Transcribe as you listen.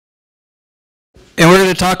And we're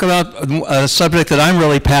going to talk about a subject that I'm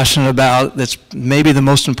really passionate about, that's maybe the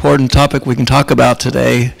most important topic we can talk about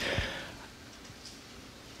today,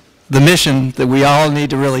 the mission that we all need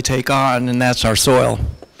to really take on, and that's our soil.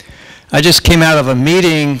 I just came out of a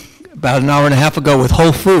meeting about an hour and a half ago with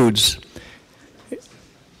Whole Foods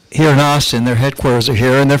here in Austin. Their headquarters are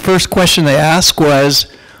here, and their first question they asked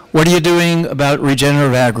was, what are you doing about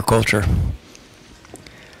regenerative agriculture?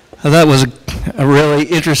 That was a really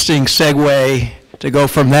interesting segue to go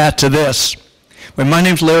from that to this. Well, my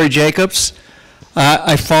name's Larry Jacobs.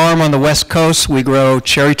 I farm on the West Coast. We grow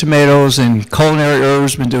cherry tomatoes and culinary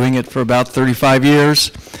herbs. Been doing it for about 35 years.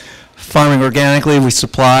 Farming organically, we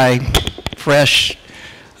supply fresh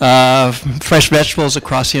vegetables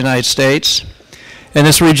across the United States. And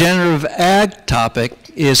this regenerative ag topic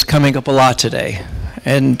is coming up a lot today.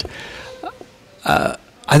 And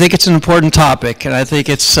I think it's an important topic, and I think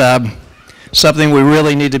it's something we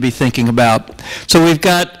really need to be thinking about. So we've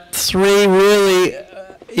got three really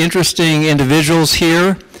interesting individuals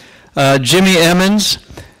here. Jimmy Emmons.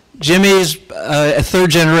 Jimmy's a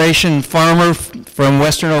third-generation farmer from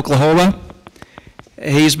western Oklahoma.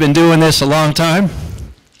 He's been doing this a long time.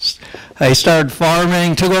 He started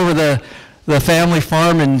farming, took over the family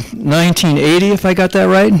farm in 1980, if I got that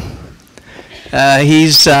right.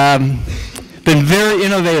 He's been very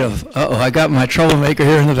innovative. Uh-oh, I got my troublemaker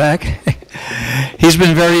here in the back. He's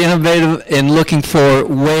been very innovative in looking for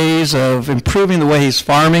ways of improving the way he's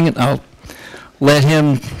farming, and I'll let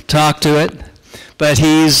him talk to it. But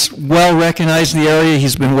he's well recognized in the area.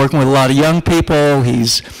 He's been working with a lot of young people.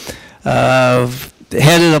 He's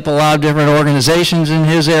headed up a lot of different organizations in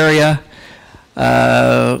his area.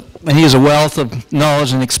 And he has a wealth of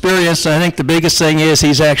knowledge and experience. And I think the biggest thing is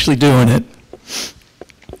he's actually doing it.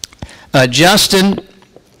 Justin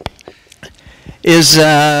is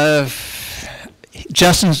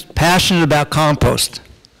Justin's passionate about compost.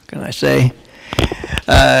 What can I say?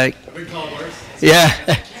 Yeah.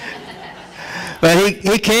 But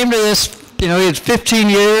he came to this, you know, he had 15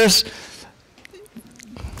 years.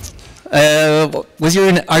 Was you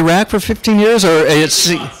in Iraq for 15 years, or it's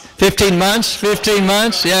 15 months? 15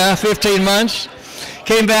 months, yeah, 15 months.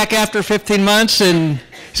 Came back after 15 months, and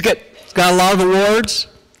he's got a lot of awards,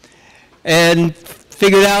 and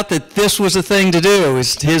figured out that this was the thing to do.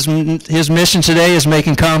 His mission today is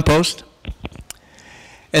making compost.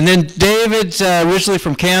 And then David's originally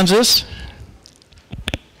from Kansas.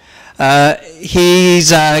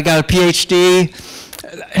 He's got a PhD.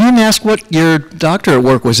 I didn't ask what your doctorate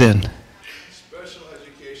work was in. Special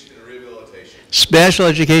education and rehabilitation. Special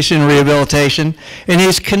education and rehabilitation. And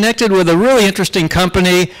he's connected with a really interesting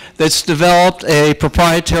company that's developed a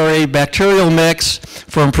proprietary bacterial mix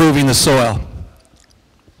for improving the soil.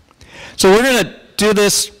 So we're going to do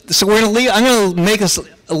this. So we're going to I'm going to make this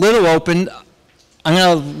a little open. I'm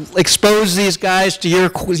going to expose these guys to your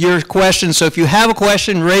questions. So if you have a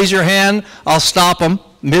question, raise your hand. I'll stop them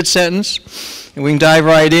mid-sentence, and we can dive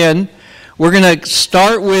right in. We're going to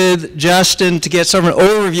start with Justin to get some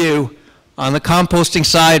overview on the composting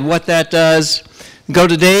side, what that does. Go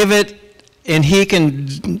to David, and he can,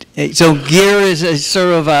 so Gear is a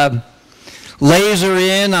sort of laser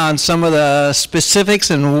in on some of the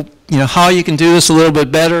specifics and how you can do this a little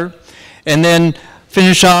bit better. And then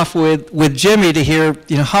finish off with Jimmy to hear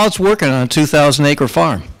how it's working on a 2,000-acre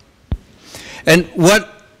farm. And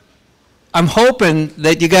what I'm hoping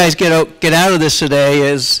that you guys get out of this today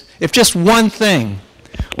is, if just one thing,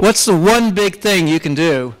 what's the one big thing you can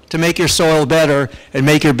do to make your soil better and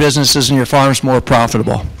make your businesses and your farms more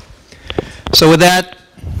profitable? So with that,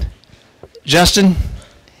 Justin,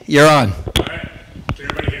 you're on. All right. Can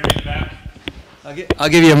everybody hear me in the back? I'll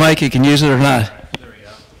give you a mic. You can use it or not. There we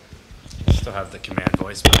go. Still have the command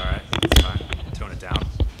voice, but all right, it's fine. Tone it down.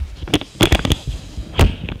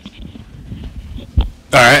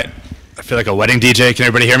 All right. I feel like a wedding DJ. Can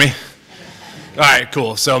everybody hear me? All right,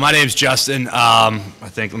 cool. So my name's Justin. I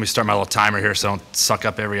think, let me start my little timer here so I don't suck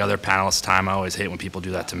up every other panelist's time. I always hate when people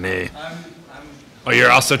do that to me. Oh,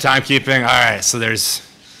 you're also timekeeping? All right, so there's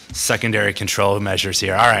secondary control measures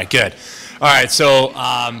here. All right, good. All right, so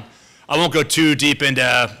I won't go too deep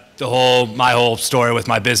into my whole story with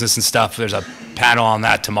my business and stuff. There's a panel on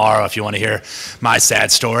that tomorrow if you want to hear my sad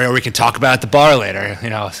story, or we can talk about it at the bar later,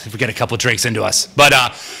 if we get a couple drinks into us. But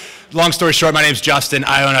long story short, my name's Justin.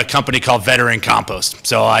 I own a company called Veteran Compost.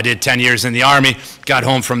 So I did 10 years in the Army, got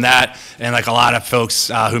home from that, and like a lot of folks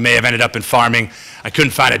who may have ended up in farming, I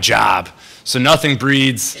couldn't find a job. So nothing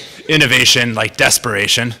breeds innovation like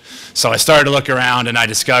desperation. So I started to look around and I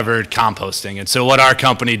discovered composting. And so what our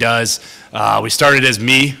company does, we started as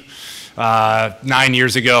me, 9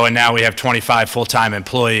 years ago, and now we have 25 full-time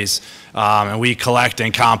employees. And we collect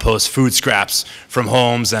and compost food scraps from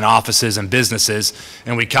homes and offices and businesses,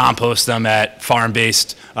 and we compost them at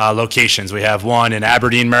farm-based locations. We have one in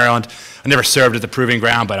Aberdeen, Maryland. I never served at the Proving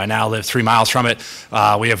Ground, but I now live 3 miles from it.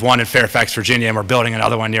 We have one in Fairfax, Virginia, and we're building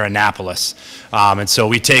another one near Annapolis. And so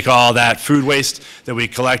we take all that food waste that we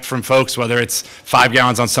collect from folks, whether it's 5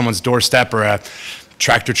 gallons on someone's doorstep or a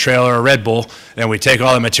tractor trailer or a Red Bull, and we take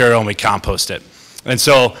all the material and we compost it. And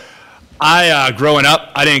so growing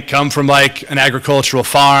up, I didn't come from like an agricultural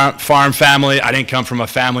farm family. I didn't come from a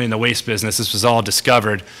family in the waste business. This was all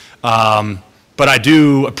discovered. But I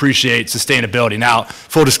do appreciate sustainability. Now,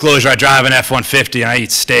 full disclosure, I drive an F-150 and I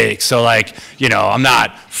eat steak. So like, you know, I'm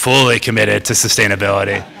not fully committed to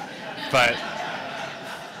sustainability. But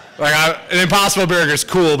like, an Impossible Burger is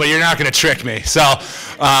cool, but you're not going to trick me. So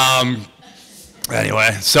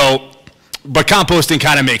anyway, but composting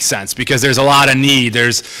kind of makes sense because there's a lot of need.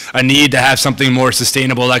 There's a need to have something more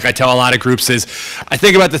sustainable. Like I tell a lot of groups is, I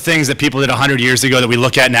think about the things that people did 100 years ago that we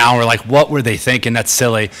look at now and we're like, what were they thinking? That's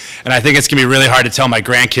silly. And I think it's gonna be really hard to tell my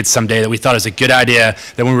grandkids someday that we thought it was a good idea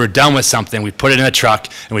that when we were done with something, we put it in a truck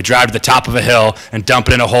and we drive to the top of a hill and dump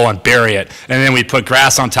it in a hole and bury it. And then we put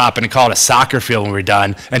grass on top and call it a soccer field when we're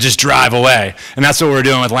done and just drive away. And that's what we're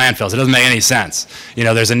doing with landfills. It doesn't make any sense. You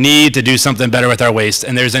know, there's a need to do something better with our waste,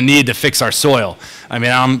 and there's a need to fix our soil. I mean,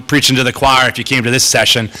 I'm preaching to the choir if you came to this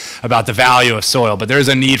session about the value of soil, but there's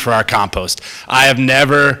a need for our compost. I have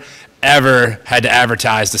never, ever had to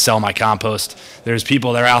advertise to sell my compost. There's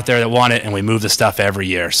people that are out there that want it, and we move the stuff every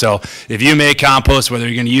year. So if you make compost, whether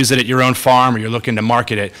you're going to use it at your own farm or you're looking to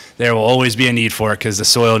market it, there will always be a need for it because the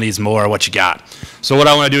soil needs more of what you got. So what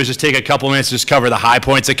I want to do is just take a couple minutes to just cover the high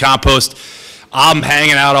points of compost. I'm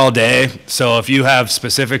hanging out all day, so if you have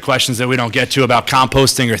specific questions that we don't get to about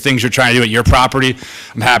composting or things you're trying to do at your property,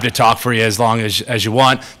 I'm happy to talk for you as long as you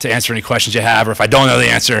want to answer any questions you have, or if I don't know the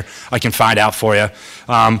answer, I can find out for you.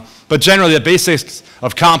 But generally, the basics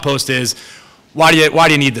of compost is, why do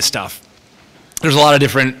you need this stuff? There's a lot of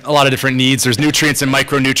different needs. There's nutrients and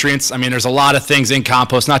micronutrients. I mean, there's a lot of things in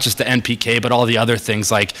compost, not just the NPK, but all the other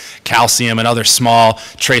things like calcium and other small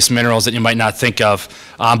trace minerals that you might not think of.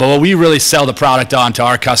 But what we really sell the product on to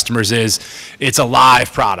our customers is it's a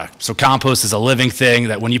live product. So compost is a living thing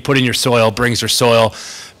that when you put in your soil, brings your soil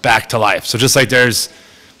back to life. So just like there's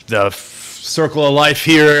the circle of life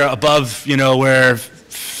here above, you know, where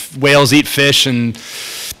whales eat fish and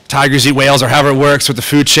tigers eat whales, or however it works with the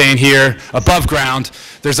food chain here above ground,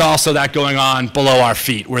 there's also that going on below our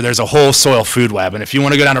feet where there's a whole soil food web. And if you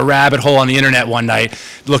want to go down a rabbit hole on the internet one night,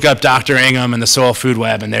 look up Dr. Ingham and the soil food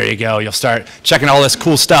web, and there you go. You'll start checking all this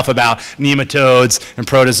cool stuff about nematodes and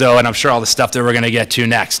protozoa, and I'm sure all the stuff that we're going to get to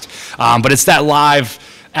next. But it's that live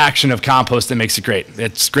action of compost that makes it great.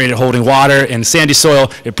 It's great at holding water in sandy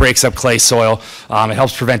soil. It breaks up clay soil. It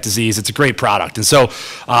helps prevent disease. It's a great product. And so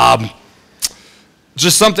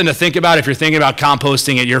just something to think about if you're thinking about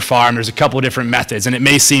composting at your farm. There's a couple of different methods, and it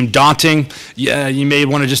may seem daunting. Yeah, you may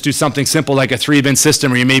want to just do something simple like a 3-bin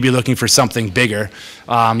system, or you may be looking for something bigger.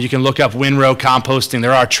 You can look up windrow composting.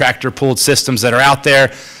 There are tractor-pulled systems that are out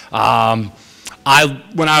there.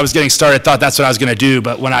 When I was getting started, thought that's what I was going to do,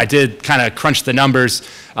 but when I did kind of crunch the numbers,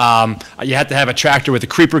 you have to have a tractor with a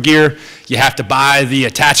creeper gear. You have to buy the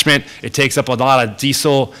attachment. It takes up a lot of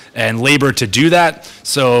diesel and labor to do that.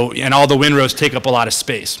 So, and all the windrows take up a lot of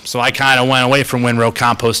space. So I kind of went away from windrow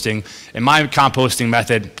composting. And my composting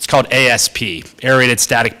method, it's called ASP, aerated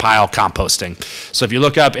static pile composting. So if you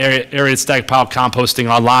look up aerated static pile composting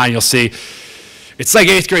online, you'll see it's like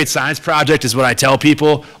 8th grade science project is what I tell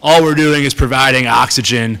people. All we're doing is providing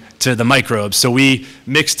oxygen to the microbes. So we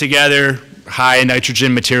mix together high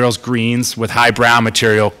nitrogen materials, greens, with high brown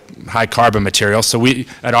material, high carbon material. So we,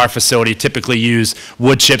 at our facility, typically use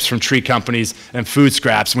wood chips from tree companies and food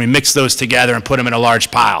scraps, and we mix those together and put them in a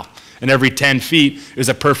large pile. And every 10 feet is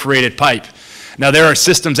a perforated pipe. Now, there are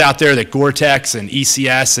systems out there that Gore-Tex and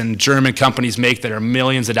ECS and German companies make that are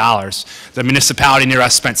millions of dollars. The municipality near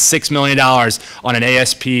us spent $6 million on an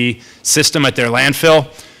ASP system at their landfill.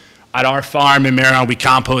 At our farm in Maryland, we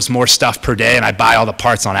compost more stuff per day, and I buy all the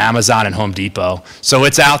parts on Amazon and Home Depot. So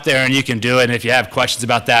it's out there, and you can do it. And if you have questions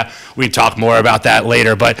about that, we can talk more about that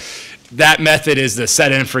later. But that method is the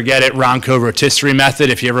set it and forget it Ronco rotisserie method.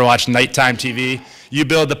 If you ever watch nighttime TV, You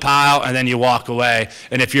build the pile and then you walk away.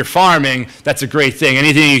 And if you're farming, that's a great thing.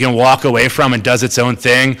 Anything you can walk away from and does its own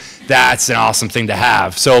thing, that's an awesome thing to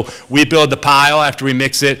have. So we build the pile after we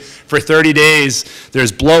mix it. For 30 days,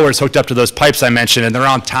 there's blowers hooked up to those pipes I mentioned, and they're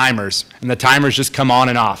on timers. And the timers just come on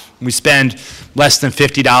and off. We spend less than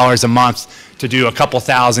 $50 a month to do a couple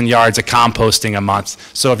thousand yards of composting a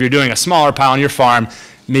month. So if you're doing a smaller pile on your farm,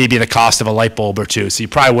 maybe the cost of a light bulb or two, so you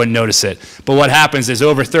probably wouldn't notice it. But what happens is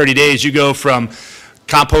over 30 days, you go from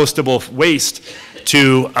compostable waste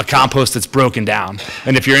to a compost that's broken down.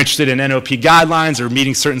 And if you're interested in NOP guidelines or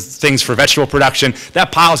meeting certain things for vegetable production,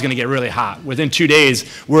 that pile is going to get really hot. Within 2 days,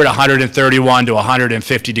 we're at 131 to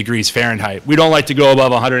 150 degrees Fahrenheit. We don't like to go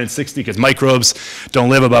above 160 because microbes don't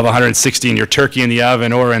live above 160 in your turkey in the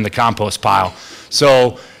oven or in the compost pile.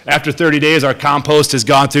 So after 30 days, our compost has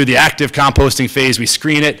gone through the active composting phase. We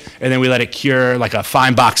screen it, and then we let it cure like a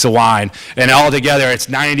fine box of wine. And altogether, it's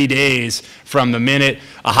 90 days from the minute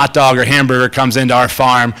a hot dog or hamburger comes into our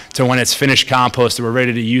farm to when it's finished compost that we're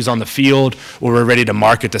ready to use on the field or we're ready to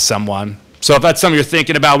market to someone. So if that's something you're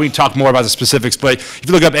thinking about, we can talk more about the specifics. But if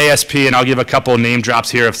you look up ASP, and I'll give a couple name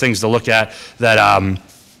drops here of things to look at that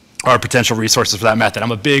are potential resources for that method.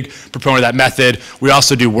 I'm a big proponent of that method. We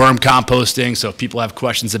also do worm composting, so if people have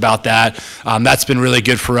questions about that, that's been really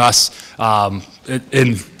good for us.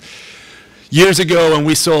 Years ago when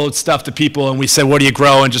we sold stuff to people and we said, what do you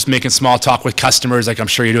grow? And just making small talk with customers, like I'm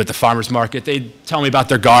sure you do at the farmer's market, they'd tell me about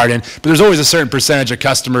their garden. But there's always a certain percentage of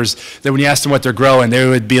customers that when you ask them what they're growing, they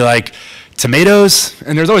would be like, tomatoes?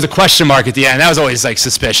 And there's always a question mark at the end. That was always like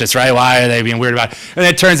suspicious, right? Why are they being weird about it? And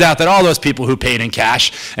it turns out that all those people who paid in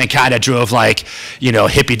cash and kind of drove like, you know,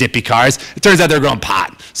 hippy dippy cars, it turns out they're growing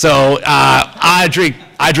pot. So I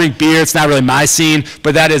drink beer. It's not really my scene,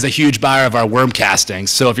 but that is a huge buyer of our worm castings.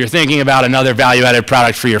 So if you're thinking about another value-added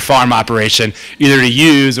product for your farm operation, either to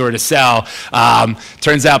use or to sell,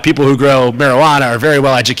 turns out people who grow marijuana are very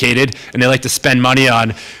well educated and they like to spend money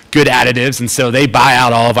on good additives, and so they buy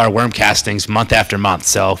out all of our worm castings month after month.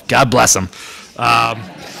 So God bless them. And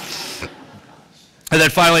then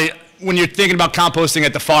finally, when you're thinking about composting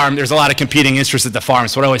at the farm, there's a lot of competing interests at the farm.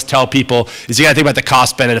 So what I always tell people is you got to think about the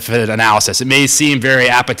cost-benefit analysis. It may seem very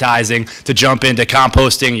appetizing to jump into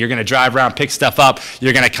composting. You're going to drive around, pick stuff up.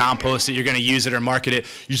 You're going to compost it. You're going to use it or market it.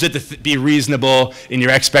 You just have to be reasonable in your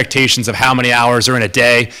expectations of how many hours are in a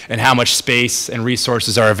day and how much space and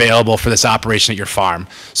resources are available for this operation at your farm.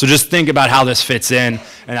 So just think about how this fits in,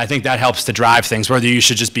 and I think that helps to drive things, whether you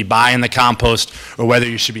should just be buying the compost or whether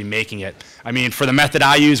you should be making it. I mean, for the method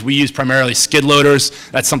I use, we use primarily skid loaders.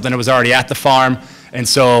 That's something that was already at the farm. And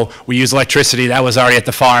so we use electricity. That was already at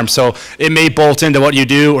the farm. So it may bolt into what you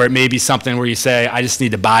do, or it may be something where you say, I just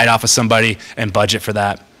need to buy it off of somebody and budget for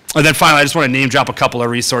that. And then finally, I just want to name drop a couple of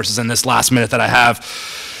resources in this last minute that I have.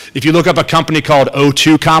 If you look up a company called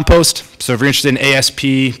O2 Compost, so if you're interested in ASP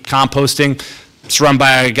composting, it's run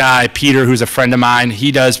by a guy, Peter, who's a friend of mine.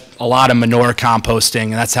 He does a lot of manure composting,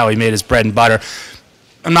 and that's how he made his bread and butter.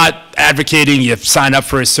 I'm not advocating you sign up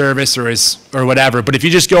for his service or whatever, but if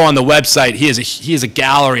you just go on the website, he has a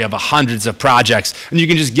gallery of hundreds of projects, and you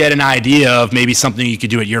can just get an idea of maybe something you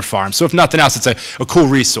could do at your farm. So if nothing else, it's a cool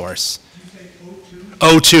resource.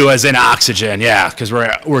 O2 as in oxygen, yeah, because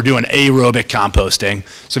we're doing aerobic composting.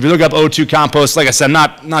 So if you look up O2 compost, like I said,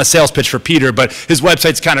 not a sales pitch for Peter, but his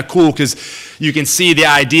website's kind of cool because you can see the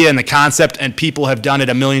idea and the concept, and people have done it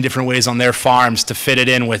a million different ways on their farms to fit it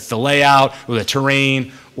in with the layout or the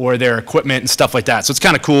terrain or their equipment and stuff like that. So it's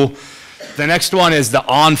kind of cool. The next one is the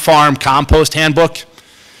On-Farm Compost Handbook.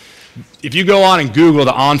 If you go on and Google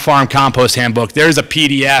the On-Farm Compost Handbook, there's a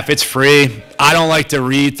PDF. It's free. I don't like to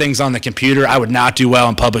read things on the computer. I would not do well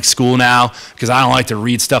in public school now because I don't like to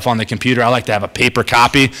read stuff on the computer. I like to have a paper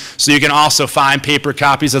copy. So you can also find paper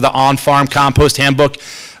copies of the On-Farm Compost Handbook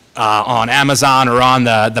on Amazon or on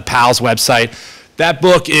the PALS website. That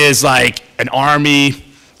book is like an Army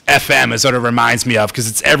FM is what it reminds me of, because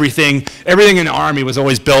it's everything in the Army was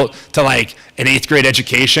always built to like an 8th grade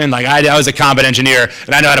education. Like I was a combat engineer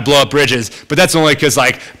and I know how to blow up bridges, but that's only because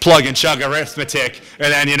like plug and chug arithmetic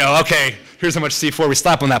and then, you know, okay, here's how much C4 we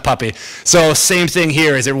slap on that puppy. So same thing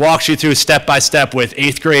here is it walks you through step by step with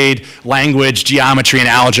 8th grade language, geometry, and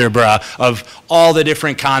algebra of all the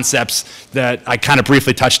different concepts that I kind of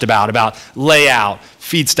briefly touched about layout,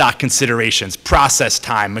 feedstock considerations, process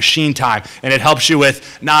time, machine time, and it helps you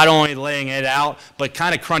with not only laying it out, but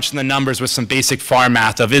kind of crunching the numbers with some basic farm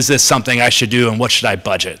math of is this something I should do and what should I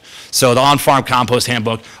budget? So the On-Farm Compost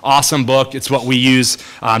Handbook, awesome book. It's what we use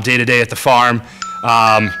day to day at the farm.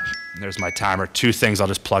 There's my timer. 2 things I'll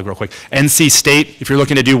just plug real quick. NC State, if you're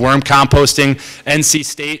looking to do worm composting, NC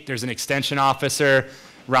State, there's an extension officer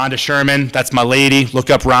Rhonda Sherman, that's my lady. Look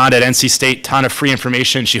up Rhonda at NC State, ton of free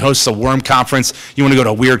information. She hosts a worm conference. You want to go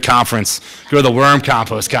to a weird conference, go to the Worm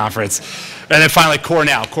Compost Conference. And then finally,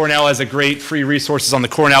 Cornell. Cornell has a great free resources on the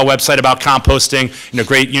Cornell website about composting,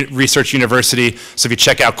 great research university. So if you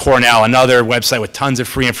check out Cornell, another website with tons of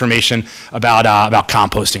free information about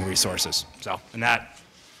composting resources. So, and that,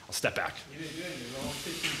 I'll step back. You did good. You're only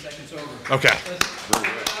 15 seconds over. Okay.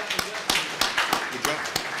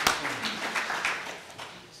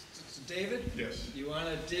 David? Yes. You want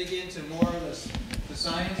to dig into more of the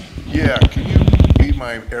science? Yeah, can you be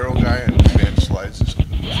my arrow guy and advance slides?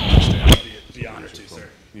 Be honored to, sir.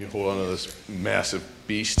 You hold on to this massive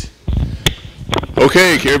beast.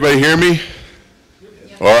 Okay, can everybody hear me?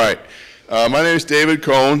 All right. My name is David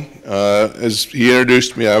Cohn. As he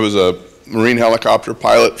introduced me, I was a Marine helicopter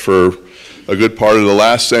pilot for a good part of the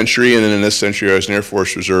last century, and then in this century I was an Air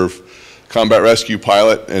Force Reserve combat rescue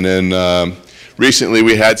pilot, and then recently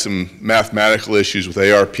we had some mathematical issues with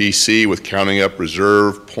ARPC with counting up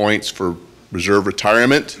reserve points for reserve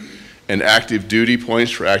retirement and active duty points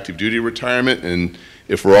for active duty retirement, and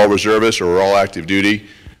if we're all reservists or we're all active duty,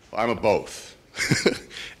 I'm a both.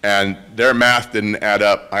 And their math didn't add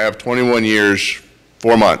up. I have 21 years,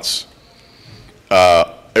 4 months.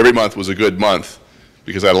 Every month was a good month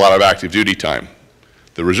because I had a lot of active duty time.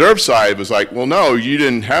 The reserve side was like, well, no, you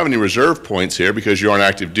didn't have any reserve points here because you're on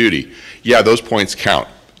active duty. Yeah, those points count.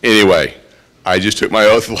 Anyway, I just took my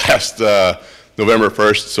oath last November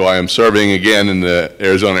 1st, so I am serving again in the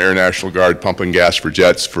Arizona Air National Guard pumping gas for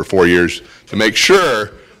jets for 4 years to make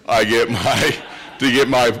sure I get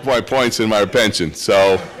my points in my pension.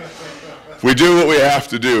 So we do what we have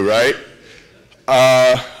to do, right?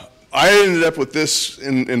 I ended up with this,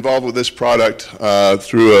 involved with this product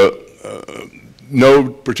through no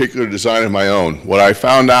particular design of my own. What I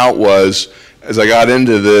found out was, as I got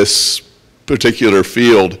into this particular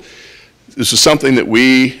field, this is something that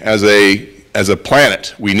we, as a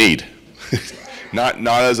planet, we need. not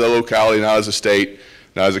as a locality, not as a state,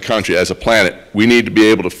 not as a country, as a planet. We need to be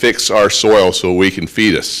able to fix our soil so we can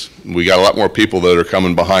feed us. We got a lot more people that are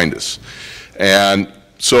coming behind us. And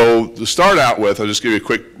so to start out with, I'll just give you a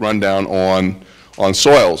quick rundown on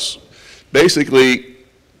soils. Basically,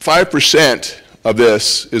 5% of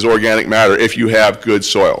this is organic matter if you have good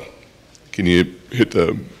soil. Can you hit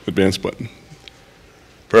the advance button?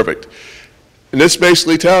 Perfect. And this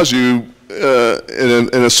basically tells you in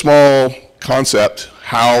a small concept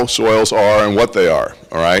how soils are and what they are,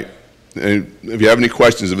 all right? And if you have any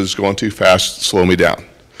questions, if it's going too fast, slow me down.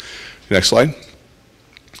 Next slide.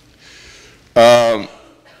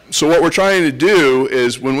 So what we're trying to do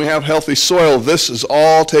is when we have healthy soil, this is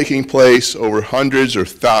all taking place over hundreds or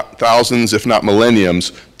thousands, if not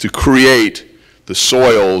millenniums, to create the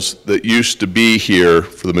soils that used to be here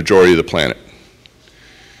for the majority of the planet.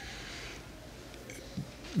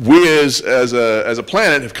 We as a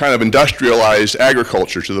planet have kind of industrialized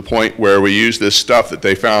agriculture to the point where we use this stuff that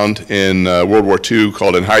they found in World War II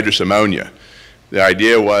called anhydrous ammonia. The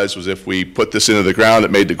idea was if we put this into the ground,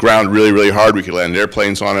 it made the ground really, really hard. We could land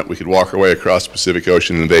airplanes on it. We could walk our way across the Pacific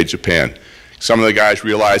Ocean and invade Japan. Some of the guys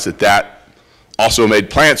realized that that also made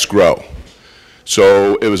plants grow.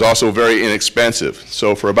 So it was also very inexpensive.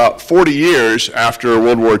 So for about 40 years after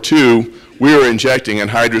World War II, we were injecting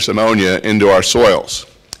anhydrous ammonia into our soils.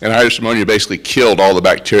 Anhydrous ammonia basically killed all the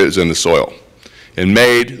bacteria that's in the soil and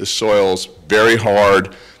made the soils very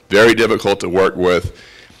hard, very difficult to work with.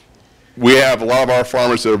 We have a lot of our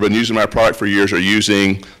farmers that have been using my product for years are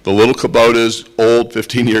using the little Kubotas, old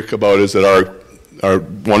 15-year Kubotas that our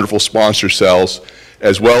wonderful sponsor sells,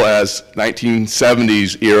 as well as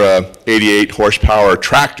 1970s era 88 horsepower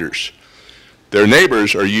tractors. Their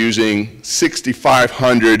neighbors are using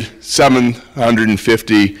 6,500,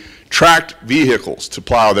 750 tracked vehicles to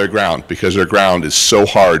plow their ground because their ground is so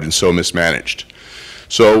hard and so mismanaged.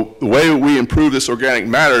 So the way we improve this organic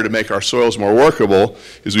matter to make our soils more workable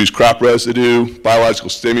is we use crop residue, biological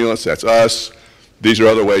stimulants, that's us. These are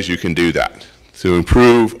other ways you can do that to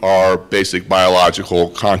improve our basic biological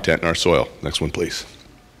content in our soil. Next one, please.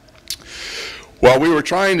 While we were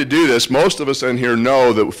trying to do this, most of us in here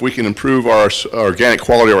know that if we can improve our organic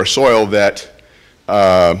quality of our soil, that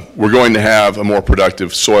we're going to have a more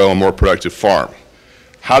productive soil, a more productive farm.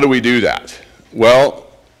 How do we do that? Well,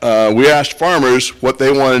 we asked farmers what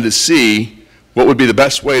they wanted to see, what would be the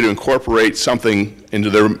best way to incorporate something into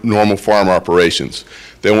their normal farm operations.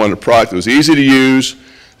 They wanted a product that was easy to use,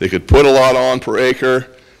 they could put a lot on per acre,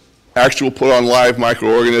 actual put on live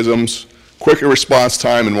microorganisms, quicker response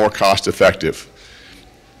time, and more cost effective.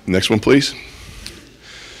 Next one, please.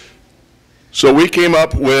 So we came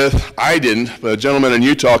up with, I didn't, but a gentleman in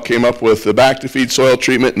Utah came up with the back-to-feed soil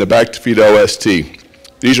treatment and the back-to-feed OST.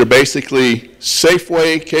 These are basically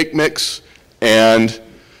Safeway cake mix and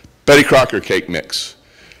Betty Crocker cake mix.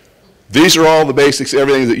 These are all the basics,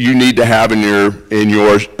 everything that you need to have in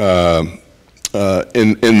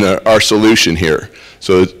our solution here.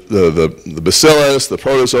 So the bacillus, the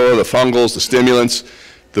protozoa, the fungals, the stimulants,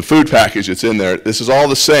 the food package that's in there, this is all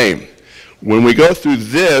the same. When we go through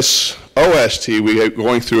this OST, we are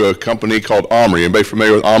going through a company called Omri. Anybody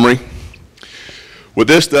familiar with Omri? What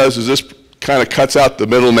this does is this kind of cuts out the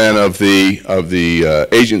middleman of the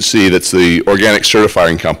agency that's the organic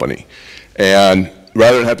certifying company. And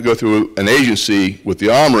rather than have to go through an agency with the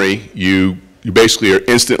Omri, you basically are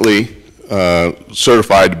instantly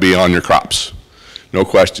certified to be on your crops. No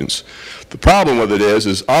questions. The problem with it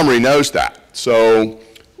is Omri knows that. So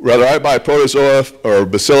whether I buy protozoa or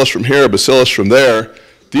bacillus from here or bacillus from there,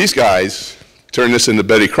 these guys turn this into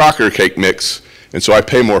Betty Crocker cake mix, and so I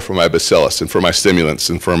pay more for my bacillus and for my stimulants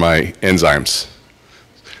and for my enzymes.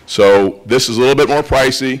 So this is a little bit more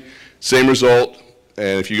pricey, same result,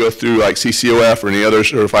 and if you go through like CCOF or any other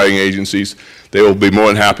certifying agencies, they will be more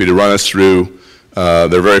than happy to run us through. They're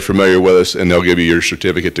very familiar with us, and they'll give you your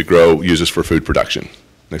certificate to grow, use this for food production.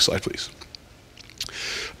 Next slide, please.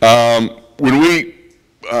 When we,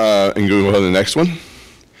 and go to the next one.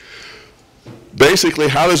 Basically,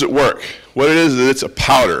 how does it work? What it is it's a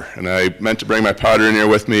powder, and I meant to bring my powder in here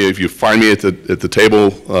with me. If you find me at the table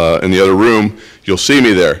in the other room, you'll see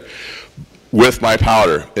me there with my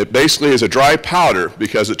powder. It basically is a dry powder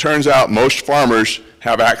because it turns out most farmers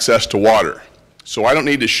have access to water. So I don't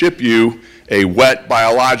need to ship you a wet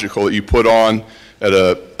biological that you put on at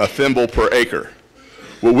a thimble per acre.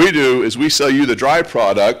 What we do is we sell you the dry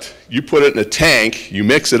product, you put it in a tank, you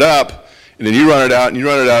mix it up, and then you run it out, and you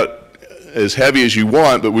run it out as heavy as you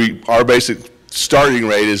want, but our basic starting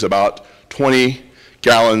rate is about 20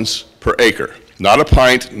 gallons per acre. Not a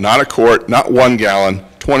pint, not a quart, not 1 gallon,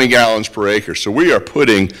 20 gallons per acre. So we are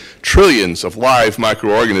putting trillions of live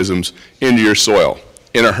microorganisms into your soil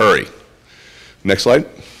in a hurry. Next slide.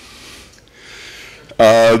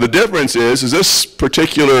 The difference is this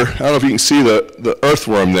particular, I don't know if you can see the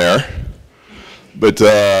earthworm there, but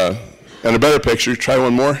and a better picture, try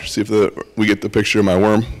one more, see if we get the picture of my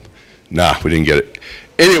worm. Nah, we didn't get it.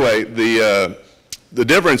 Anyway, the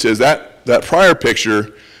difference is that prior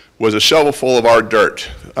picture was a shovel full of our dirt.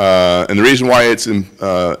 And the reason why it's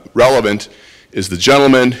relevant is the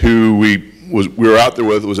gentleman who we were out there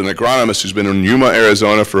with was an agronomist who's been in Yuma,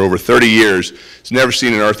 Arizona for over 30 years. He's never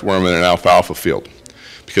seen an earthworm in an alfalfa field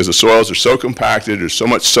because the soils are so compacted, there's so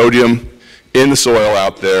much sodium in the soil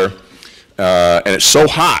out there, and it's so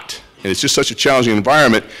hot, and it's just such a challenging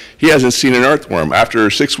environment, he hasn't seen an earthworm. After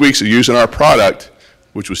 6 weeks of using our product,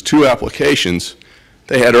 which was 2 applications,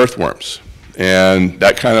 they had earthworms. And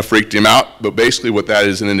that kind of freaked him out, but basically what that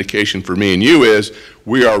is an indication for me and you is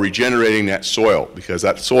we are regenerating that soil because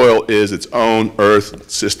that soil is its own earth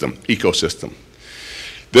system, ecosystem.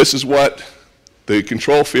 This is what the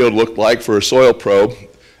control field looked like for a soil probe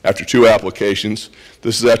after 2 applications.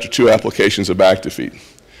 This is after 2 applications of back-to-feed.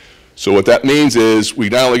 So what that means is we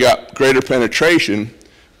not only got greater penetration,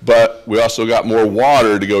 but we also got more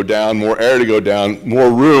water to go down, more air to go down, more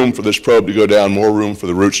room for this probe to go down, more room for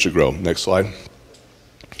the roots to grow. Next slide.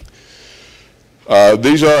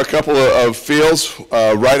 These are a couple of fields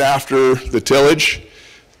right after the tillage,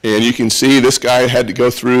 and you can see this guy had to go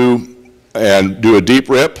through and do a deep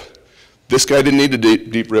rip. This guy didn't need a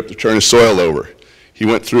deep rip to turn his soil over. He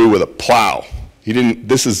went through with a plow. He didn't.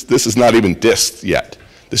 This is not even disked yet.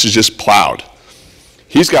 This is just plowed.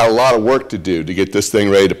 He's got a lot of work to do to get this thing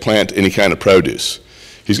ready to plant any kind of produce.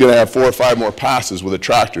 He's going to have 4 or 5 more passes with a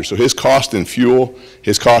tractor, so his cost in fuel,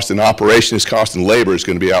 his cost in operation, his cost in labor is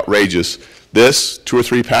going to be outrageous. This, 2 or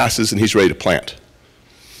 3 passes, and he's ready to plant.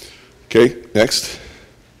 Okay, next.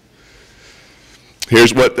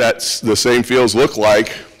 Here's what the same fields look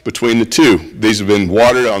like between the 2. These have been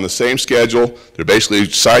watered on the same schedule. They're basically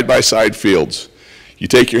side-by-side fields. You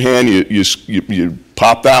take your hand, you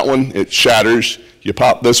pop that one, it shatters. You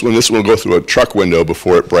pop this one will go through a truck window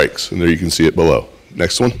before it breaks, and there you can see it below.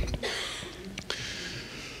 Next one.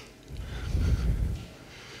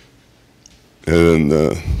 And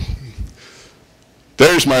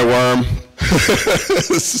there's my worm.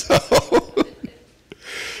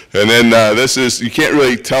 And then this is, you can't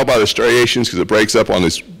really tell by the striations because it breaks up on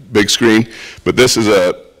this big screen, but this is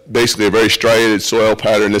basically a very striated soil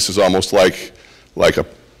pattern. This is almost like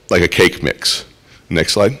a cake mix.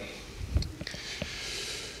 Next slide.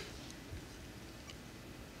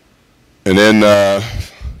 And then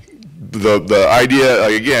the idea,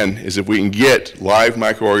 again, is if we can get live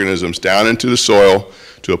microorganisms down into the soil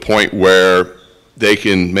to a point where they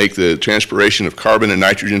can make the transpiration of carbon and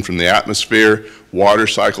nitrogen from the atmosphere, water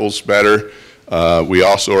cycles better. We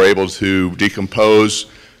also are able to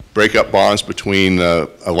decompose, break up bonds between a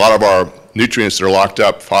lot of our nutrients that are locked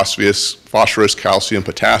up. Phosphorus, calcium,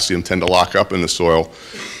 potassium tend to lock up in the soil.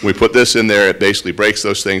 When we put this in there, it basically breaks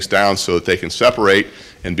those things down so that they can separate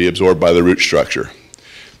and be absorbed by the root structure.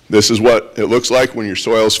 This is what it looks like when your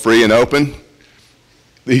soil is free and open.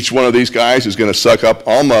 Each one of these guys is going to suck up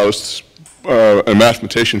almost, a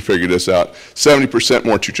mathematician figured this out, 70%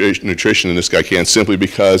 more nutrition than this guy can, simply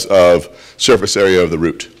because of surface area of the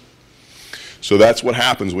root. So that's what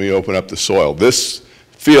happens when you open up the soil. This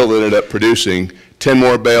field ended up producing 10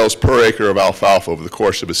 more bales per acre of alfalfa over the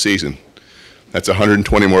course of a season. That's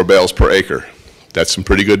 120 more bales per acre. That's some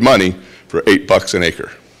pretty good money for $8 an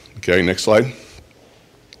acre. Okay, next slide.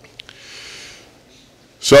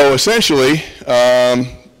 So essentially,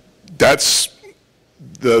 that's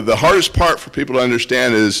the hardest part for people to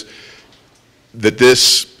understand is that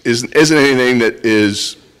this isn't anything that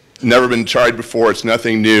is never been tried before. It's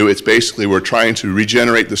nothing new. It's basically we're trying to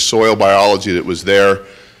regenerate the soil biology that was there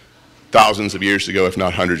thousands of years ago, if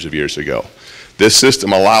not hundreds of years ago. This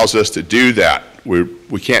system allows us to do that.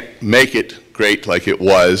 We can't make it great like it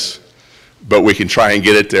was, but we can try and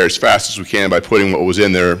get it there as fast as we can by putting what was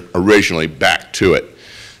in there originally back to it.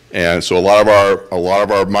 And so a lot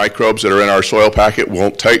of our microbes that are in our soil packet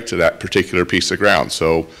won't take to that particular piece of ground.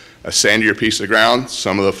 So a sandier piece of ground,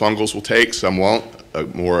 some of the fungals will take, some won't. A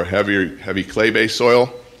more heavy clay-based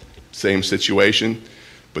soil, same situation.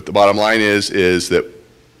 But the bottom line is that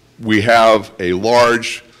we have a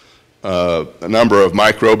large number of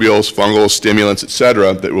microbials, fungals, stimulants,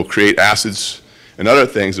 etc., that will create acids and other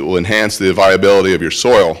things that will enhance the viability of your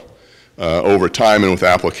soil over time and with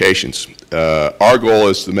applications. Our goal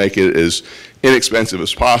is to make it as inexpensive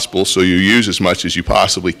as possible so you use as much as you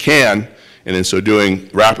possibly can, and in so doing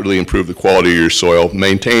rapidly improve the quality of your soil,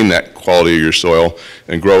 maintain that quality of your soil,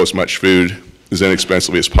 and grow as much food as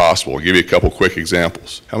inexpensively as possible. I'll give you a couple quick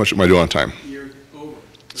examples. How much am I doing on time? You're over.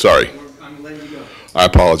 Sorry. I'm letting you go. I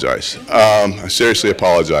apologize. I seriously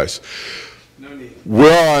apologize. No need.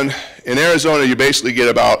 In Arizona, you basically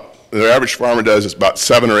get the average farmer does is about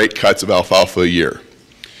 7 or 8 cuts of alfalfa a year.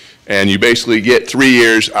 And you basically get 3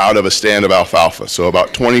 years out of a stand of alfalfa, so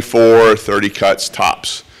about 24, 30 cuts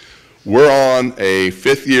tops. We're on a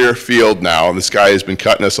 5th-year field now, and this guy has been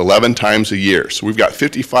cutting us 11 times a year. So we've got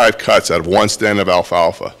 55 cuts out of one stand of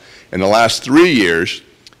alfalfa. In the last 3 years,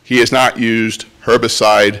 he has not used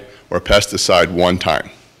herbicide or pesticide one time.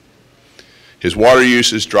 His water use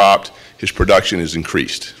has dropped, his production has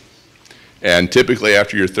increased. And typically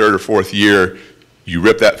after your 3rd or 4th year, you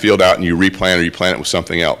rip that field out and you replant or you plant it with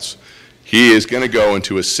something else. He is going to go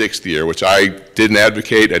into a 6th year, which I didn't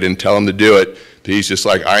advocate, I didn't tell him to do it, but he's just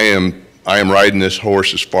like, I am riding this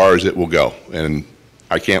horse as far as it will go, and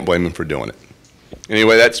I can't blame him for doing it.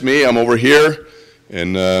 Anyway, that's me, I'm over here,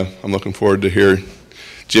 and I'm looking forward to hear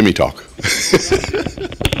Jimmy talk.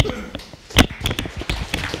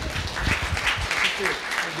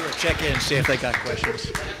 Check in and see if they got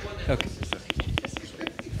questions. Okay.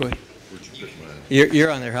 Go ahead.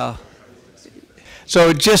 You're on there, Hal.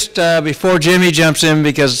 So just before Jimmy jumps in,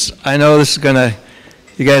 because I know this is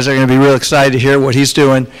you guys are going to be real excited to hear what he's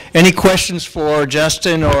doing. Any questions for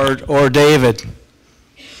Justin or David?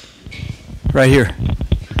 Right here.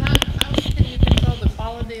 How can you control the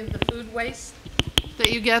quality of the food waste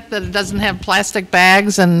that you get, that it doesn't have plastic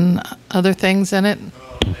bags and other things in it?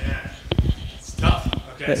 Oh, man. It's tough.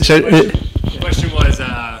 Okay. So the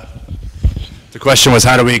question was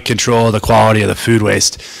how do we control the quality of the food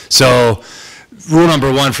waste? So rule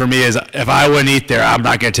number 1 for me is if I wouldn't eat there, I'm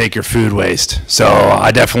not going to take your food waste. So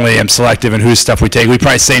I definitely am selective in whose stuff we take. We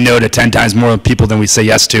probably say no to 10 times more people than we say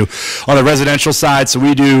yes to. On the residential side, so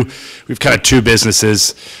we've kind of 2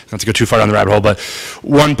 businesses, not to go too far down the rabbit hole, but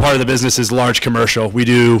one part of the business is large commercial. We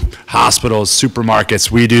do hospitals, supermarkets,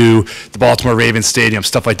 we do the Baltimore Ravens Stadium,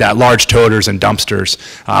 stuff like that, large toters and dumpsters.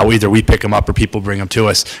 Either we pick them up or people bring them to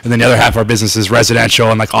us. And then the other half of our business is residential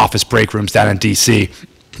and like office break rooms down in DC.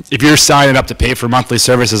 If you're signing up to pay for monthly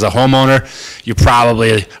service as a homeowner, you're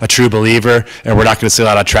probably a true believer, and we're not going to see a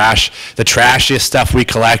lot of trash. The trashiest stuff we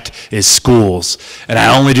collect is schools, and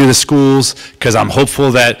I only do the schools because I'm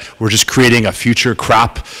hopeful that we're just creating a future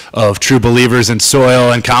crop of true believers in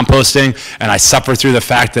soil and composting, and I suffer through the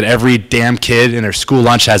fact that every damn kid in their school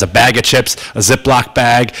lunch has a bag of chips, a Ziploc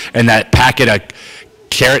bag, and that packet of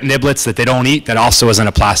carrot niblets that they don't eat that also is in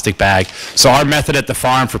a plastic bag. So our method at the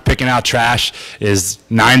farm for picking out trash is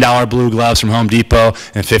 $9 blue gloves from Home Depot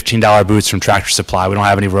and $15 boots from Tractor Supply. We don't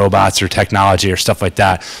have any robots or technology or stuff like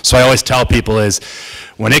that. So I always tell people is,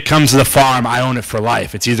 when it comes to the farm, I own it for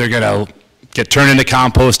life. It's either going to get turned into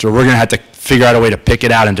compost, or we're going to have to figure out a way to pick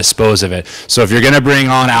it out and dispose of it. So if you're going to bring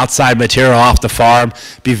on outside material off the farm,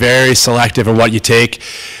 be very selective in what you take.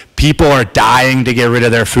 People are dying to get rid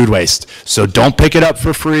of their food waste. So don't pick it up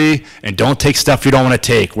for free, and don't take stuff you don't want to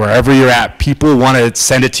take. Wherever you're at, people want to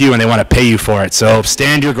send it to you and they want to pay you for it. So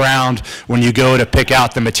stand your ground when you go to pick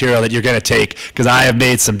out the material that you're going to take, because I have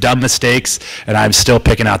made some dumb mistakes and I'm still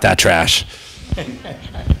picking out that trash.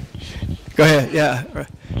 Go ahead, yeah.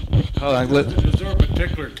 Hold on. Is there a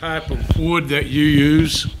particular type of wood that you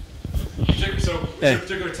use? So there's a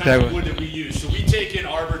particular type of wood that we use. So we take in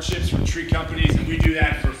arbor chips from tree companies, and we do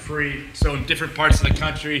that for free. So in different parts of the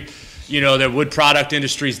country, you know, the wood product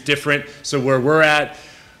industry is different. So where we're at,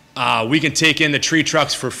 we can take in the tree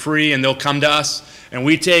trucks for free, and they'll come to us. And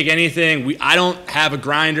we take anything. I don't have a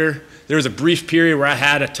grinder. There was a brief period where I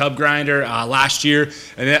had a tub grinder last year,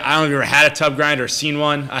 and then I don't know if you ever had a tub grinder or seen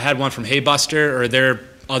one. I had one from Haybuster, or their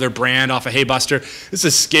other brand off of Haybuster. This is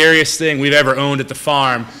the scariest thing we've ever owned at the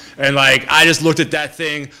farm. And like, I just looked at that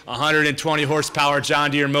thing, 120 horsepower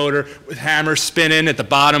John Deere motor with hammers spinning at the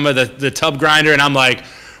bottom of the tub grinder, and I'm like,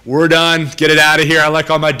 we're done, get it out of here. I like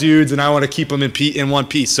all my dudes, and I want to keep them in one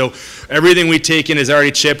piece. So everything we take in is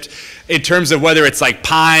already chipped. In terms of whether it's like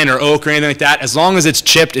pine or oak or anything like that, as long as it's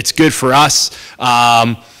chipped, it's good for us.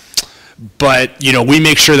 But you know, we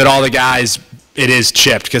make sure that all the guys, it is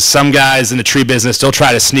chipped, because some guys in the tree business, they'll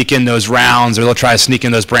try to sneak in those rounds, or they'll try to sneak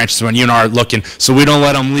in those branches when you and I are looking. So we don't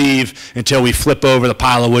let them leave until we flip over the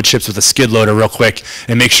pile of wood chips with a skid loader real quick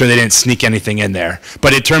and make sure they didn't sneak anything in there.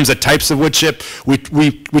 But in terms of types of wood chip, we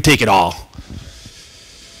take it all.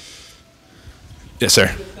 Yes,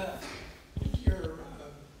 sir. Your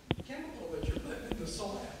chemical that you're putting in the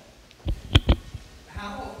soil,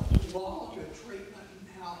 how long to treatment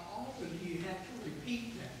and how often do you have to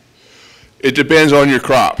repeat that? It depends on your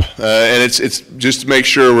crop, and it's just to make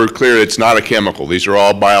sure we're clear, it's not a chemical. These are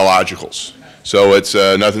all biologicals. So it's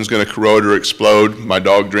nothing's going to corrode or explode. My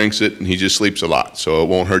dog drinks it, and he just sleeps a lot, so it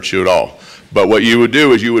won't hurt you at all. But what you would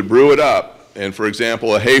do is you would brew it up, and for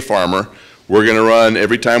example, a hay farmer, we're going to run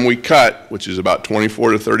every time we cut, which is about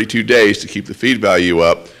 24 to 32 days to keep the feed value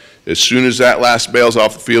up. As soon as that last bale's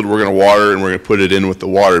off the field, we're going to water, and we're going to put it in with the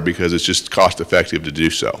water, because it's just cost effective to do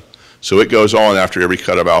so. So it goes on after every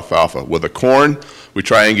cut of alfalfa. With the corn, we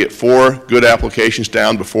try and get 4 good applications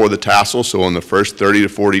down before the tassel, so in the first 30 to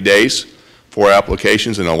 40 days, 4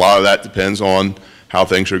 applications, and a lot of that depends on how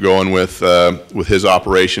things are going with his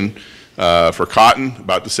operation. For cotton,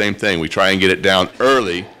 about the same thing. We try and get it down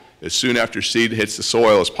early, as soon after seed hits the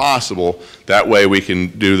soil as possible. That way we can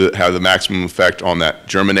have the maximum effect on that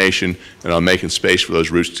germination and on making space for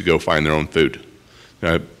those roots to go find their own food.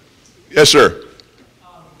 Yes, sir.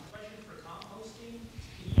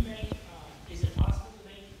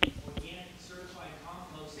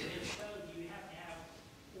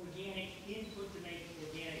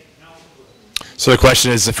 So the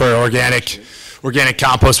question is, for organic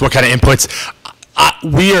compost, what kind of inputs?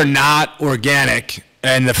 We are not organic,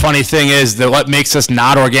 and the funny thing is that what makes us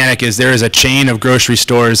not organic is there is a chain of grocery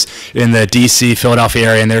stores in the DC, Philadelphia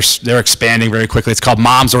area, and they're expanding very quickly. It's called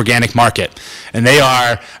Mom's Organic Market, and they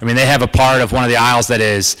have a part of one of the aisles that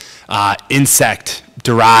is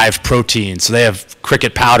insect-derived protein. So they have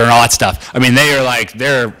cricket powder and all that stuff. I mean,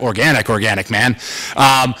 they're organic, man.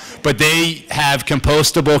 But they have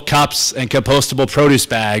compostable cups and compostable produce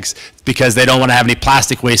bags because they don't want to have any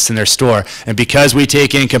plastic waste in their store. And because we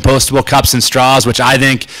take in compostable cups and straws, which I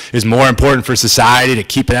think is more important for society to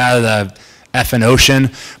keep it out of the effing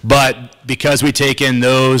ocean, but because we take in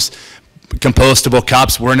those compostable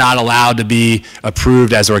cups, we're not allowed to be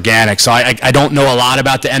approved as organic. So I don't know a lot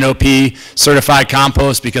about the NOP certified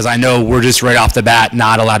compost, because I know we're just right off the bat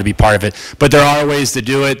not allowed to be part of it. But there are ways to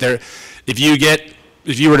do it.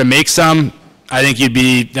 If you were to make some, I think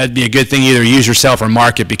that'd be a good thing, either use yourself or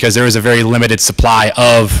market, because there is a very limited supply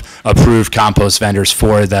of approved compost vendors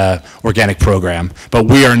for the organic program. But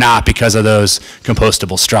we are not, because of those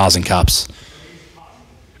compostable straws and cups.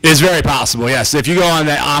 It's very possible, yes. If you go on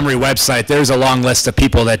the Omri website, there's a long list of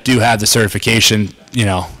people that do have the certification,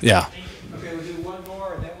 yeah. Okay, we'll do one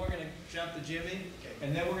more, and then we're going to jump to Jimmy,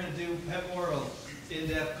 and then we're going to have more of an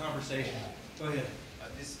in-depth conversation. Go ahead.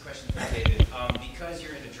 This question for David. Because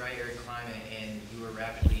you're in a dry area climate and you are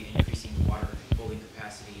rapidly increasing the water holding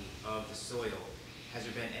capacity of the soil, has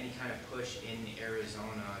there been any kind of push in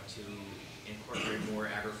Arizona to incorporate more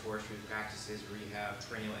agroforestry practices where you have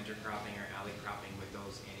perennial intercropping or alley cropping with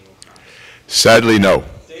those annual crops? Sadly, no.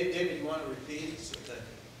 David, you want to repeat?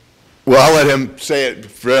 Well, I'll let him say it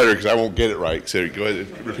better because I won't get it right. So go ahead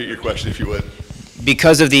and repeat your question if you would.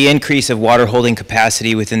 Because of the increase of water holding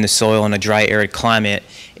capacity within the soil in a dry, arid climate,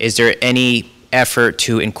 is there any effort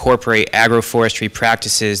to incorporate agroforestry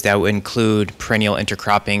practices that would include perennial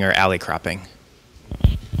intercropping or alley cropping?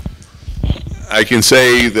 I can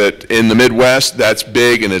say that in the Midwest, that's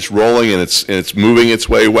big and it's rolling and it's moving its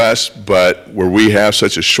way west, but where we have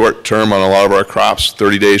such a short term on a lot of our crops,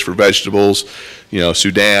 30 days for vegetables,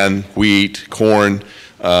 Sudan, wheat, corn,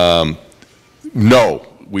 no,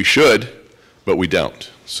 we should, but we don't.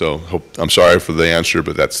 So I'm sorry for the answer,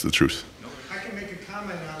 but that's the truth. I can make a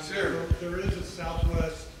comment on that. There is a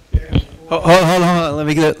Southwest. Hold on, let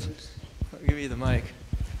me get it. I'll give you the mic.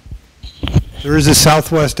 There is a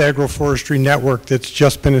Southwest Agroforestry Network that's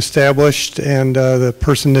just been established, and the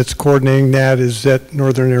person that's coordinating that is at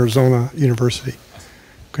Northern Arizona University.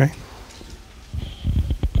 Okay.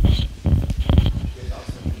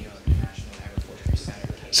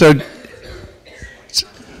 So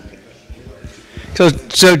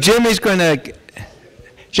Jimmy's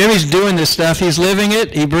doing this stuff. He's living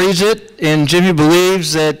it. He breathes it, and Jimmy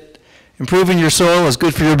believes that improving your soil is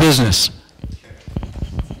good for your business.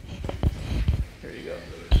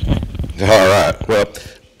 All right. Well,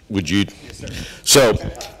 would you? So,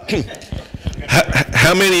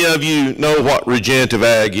 how many of you know what regenerative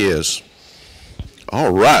ag is?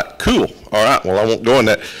 All right. Cool. All right. Well, I won't go in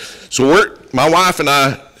that. So my wife and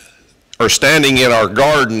I are standing in our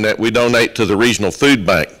garden that we donate to the regional food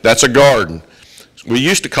bank. That's a garden. We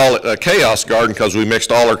used to call it a chaos garden because we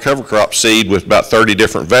mixed all our cover crop seed with about 30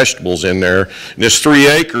 different vegetables in there. And this 3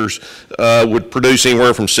 acres would produce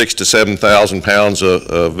anywhere from 6,000 to 7,000 pounds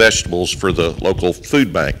of vegetables for the local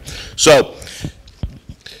food bank. So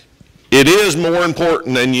it is more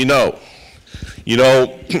important than you know.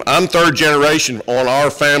 I'm 3rd generation on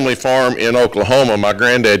our family farm in Oklahoma. My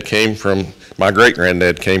great-granddad came from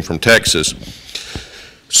Texas.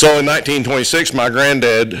 So in 1926, my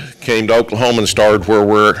granddad came to Oklahoma and started where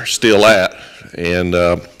we're still at. And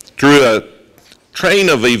through a train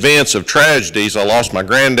of events of tragedies, I lost my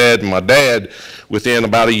granddad and my dad within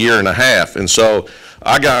about a year and a half. And so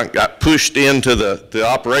I got pushed into the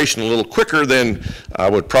operation a little quicker than I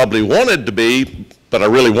would probably wanted to be, but I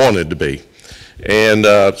really wanted to be. And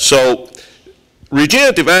so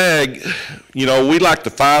regenerative ag, we like the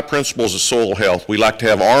 5 principles of soil health. We like to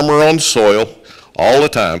have armor on the soil all the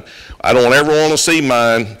time. I don't ever want to see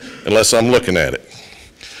mine unless I'm looking at it.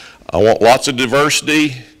 I want lots of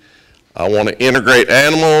diversity. I want to integrate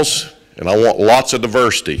animals, and I want lots of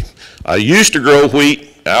diversity. I used to grow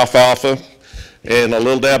wheat, alfalfa, and a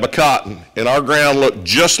little dab of cotton, and our ground looked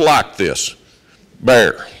just like this,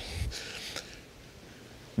 bare.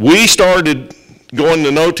 We started going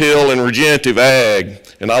to no-till and regenerative ag,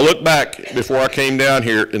 and I look back before I came down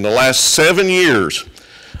here, in the last 7 years,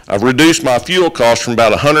 I've reduced my fuel costs from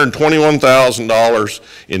about $121,000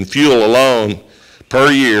 in fuel alone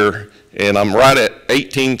per year, and I'm right at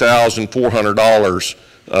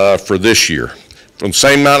 $18,400 for this year. From the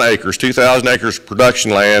same amount of acres, 2,000 acres of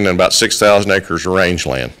production land and about 6,000 acres of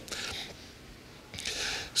rangeland.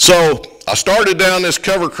 So I started down this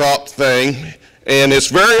cover crop thing, and it's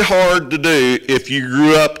very hard to do if you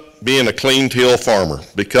grew up being a clean till farmer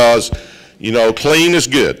because, clean is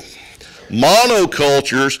good.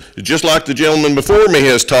 Monocultures, just like the gentleman before me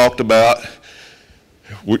has talked about,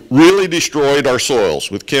 really destroyed our soils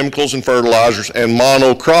with chemicals and fertilizers and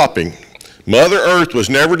monocropping. Mother Earth was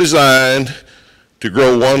never designed to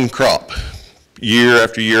grow one crop year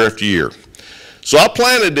after year after year. So I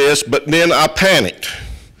planted this, but then I panicked.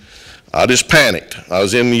 I just panicked. I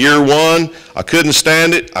was in year 1. I couldn't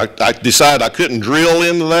stand it. I decided I couldn't drill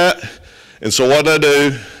into that. And so what did I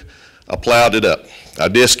do? I plowed it up. I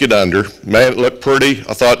disced it under. Man, it looked pretty.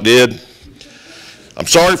 I thought it did. I'm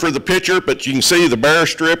sorry for the picture, but you can see the bare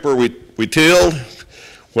strip where we tilled.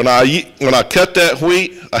 When I cut that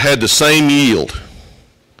wheat, I had the same yield.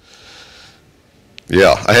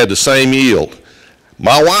 Yeah, I had the same yield.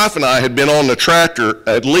 My wife and I had been on the tractor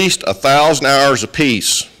at least 1,000 hours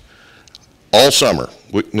apiece all summer.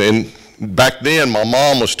 And back then, my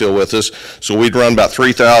mom was still with us, so we'd run about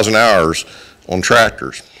 3,000 hours on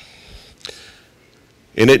tractors.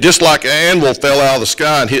 And it just like an anvil fell out of the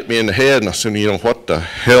sky and hit me in the head, and I said, what the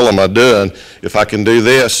hell am I doing if I can do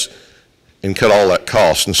this and cut all that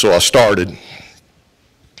cost? And so I started.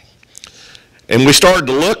 And we started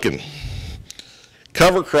looking.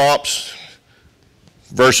 Cover crops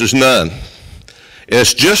versus none. And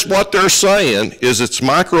it's just what they're saying is it's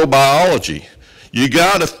microbiology. You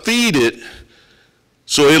got to feed it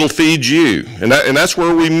so it'll feed you. And that's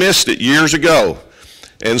where we missed it years ago.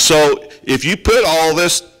 And so if you put all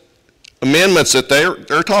this amendments that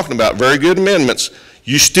they're talking about, very good amendments,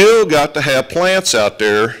 you still got to have plants out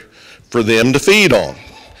there for them to feed on.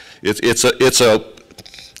 It's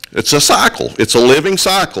a cycle. It's a living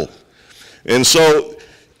cycle. And so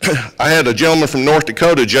I had a gentleman from North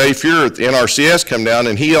Dakota, Jay Fuhr at the NRCS, come down,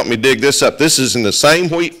 and he helped me dig this up. This is in the same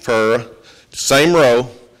wheat furrow, same row,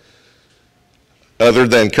 other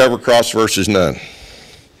than cover crops versus none.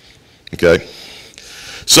 Okay.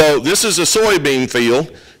 So this is a soybean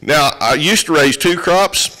field. Now, I used to raise 2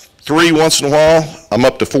 crops, 3 once in a while. I'm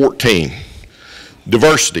up to 14.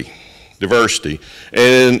 Diversity.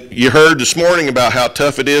 And you heard this morning about how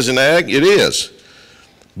tough it is in ag. It is.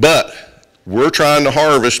 But we're trying to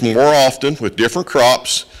harvest more often with different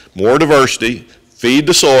crops, more diversity, feed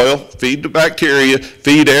the soil, feed the bacteria,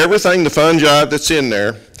 feed everything, the fungi that's in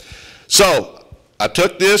there. So I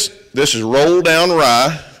took this is rolled down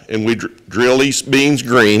rye, and we drill these beans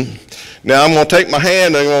green. Now I'm going to take my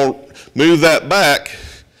hand and I'm going to move that back,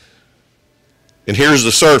 and here's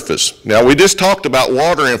the surface. Now we just talked about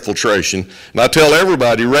water infiltration, and I tell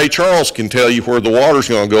everybody, Ray Charles can tell you where the water's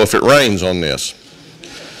going to go if it rains on this.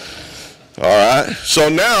 All right, so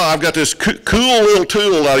now I've got this cool little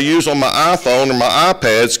tool that I use on my iPhone or my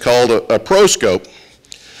iPads called a Proscope,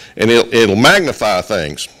 and it'll magnify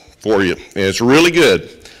things for you, and it's really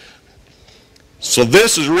good. So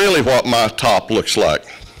this is really what my top looks like.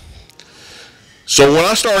 So when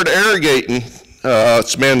I started irrigating,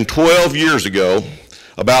 it's been 12 years ago,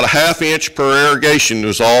 about a ½ inch per irrigation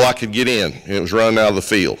was all I could get in, and it was running out of the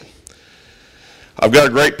field. I've got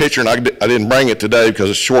a great picture, and I didn't bring it today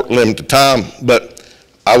because it's short, limited time, but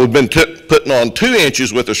I would have been putting on 2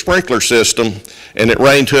 inches with a sprinkler system, and it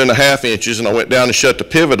rained 2½ inches, and I went down and shut the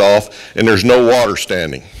pivot off, and there's no water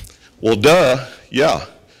standing. Well, duh, yeah.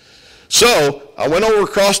 So I went over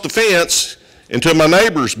across the fence into my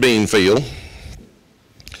neighbor's bean field.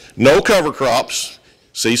 No cover crops.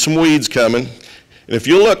 See some weeds coming. And if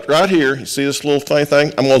you look right here, you see this little funny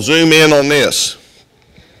thing? I'm going to zoom in on this.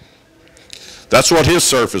 That's what his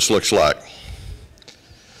surface looks like.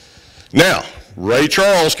 Now, Ray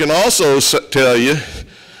Charles can also tell you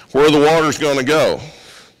where the water's going to go.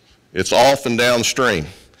 It's off and downstream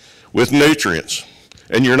with nutrients.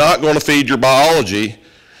 And you're not going to feed your biology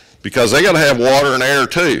because they got to have water and air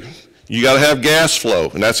too. You got to have gas flow,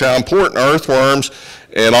 and that's how important earthworms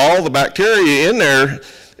and all the bacteria in there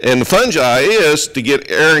and the fungi is to get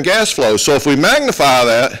air and gas flow. So if we magnify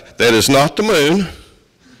that, that is not the moon.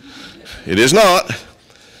 It is not.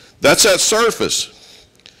 That's that surface.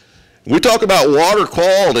 We talk about water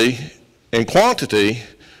quality and quantity.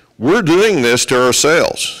 We're doing this to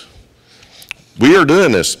ourselves. We are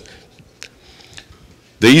doing this.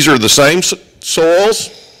 These are the same soils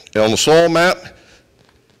on the soil map.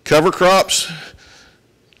 Cover crops,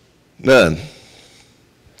 none.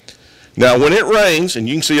 Now when it rains, and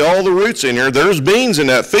you can see all the roots in here, there's beans in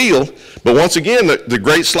that field, but once again, the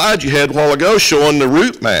great slide you had a while ago showing the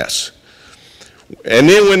root mass. And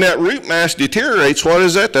then when that root mass deteriorates, what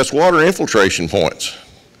is that? That's water infiltration points.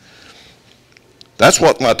 That's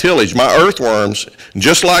what my tillage, my earthworms,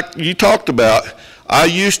 just like you talked about, I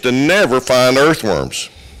used to never find earthworms.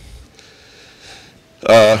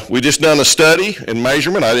 We just done a study and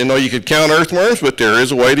measurement. I didn't know you could count earthworms, but there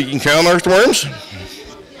is a way that you can count earthworms.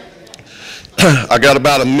 I got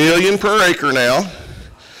about 1 million per acre now,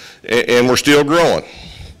 and we're still growing.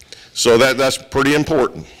 So that's pretty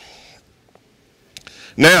important.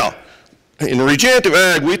 Now, in regenerative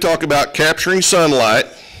ag, we talk about capturing sunlight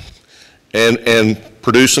and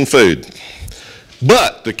producing food.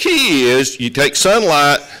 But the key is you take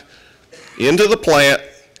sunlight into the plant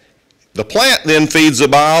then feeds the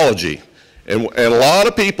biology. And a lot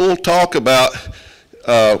of people talk about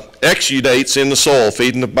exudates in the soil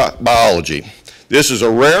feeding the biology. This is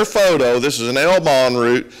a rare photo. This is an Elbon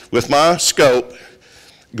root with my scope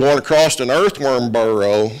going across an earthworm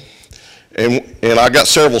burrow. And I got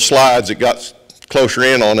several slides that got closer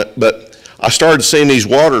in on it, but I started seeing these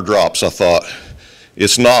water drops. I thought,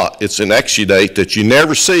 it's not. It's an exudate that you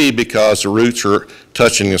never see because the roots are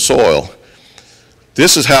touching the soil.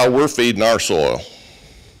 This is how we're feeding our soil,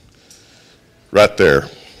 right there.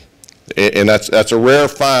 And that's a rare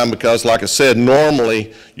find because, like I said,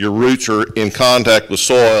 normally your roots are in contact with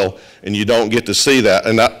soil and you don't get to see that.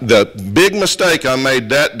 And the big mistake I made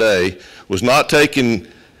that day was not taking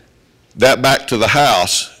that back to the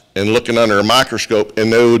house and looking under a microscope,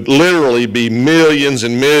 and there would literally be millions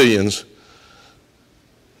and millions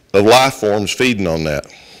of life forms feeding on that.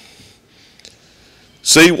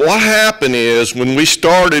 See, what happened is when we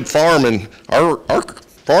started farming, our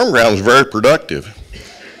farm ground was very productive.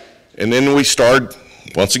 And then we started,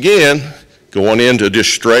 once again, going into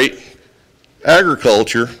just straight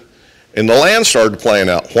agriculture, and the land started playing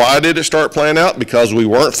out. Why did it start playing out? Because we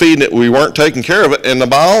weren't feeding it, we weren't taking care of it, and the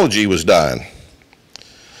biology was dying.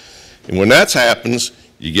 And when that happens,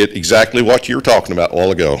 you get exactly what you were talking about a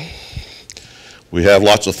while ago. We have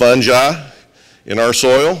lots of fungi in our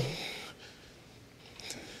soil.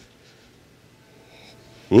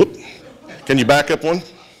 Whoop. Can you back up one?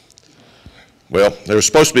 Well, there's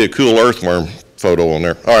supposed to be a cool earthworm photo on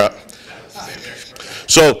there. All right.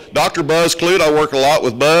 So Dr. Buzz Clute, I work a lot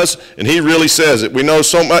with Buzz, and he really says it. We know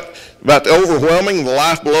so much about the overwhelming, the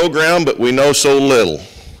life below ground, but we know so little.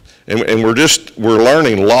 And we're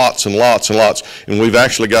learning lots and lots and lots. And we've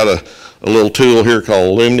actually got a little tool here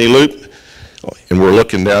called Lumni-Loop, and we're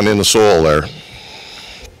looking down in the soil there.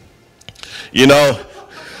 You know,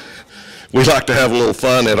 we like to have a little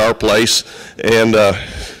fun at our place, and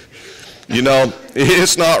you know,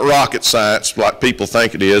 it's not rocket science like people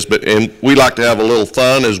think it is, and we like to have a little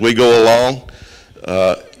fun as we go along.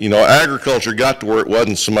 You know, agriculture got to where it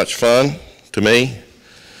wasn't so much fun to me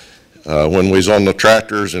when we was on the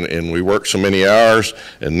tractors and we worked so many hours,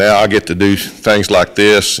 and now I get to do things like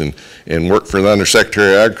this and work for the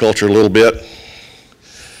Undersecretary of Agriculture a little bit.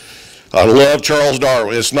 I love Charles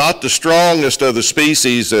Darwin. It's not the strongest of the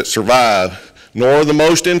species that survive, nor the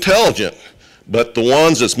most intelligent, but the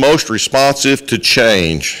ones that's most responsive to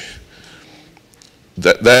change.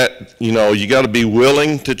 That you know, you got to be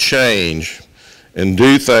willing to change and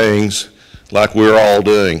do things like we're all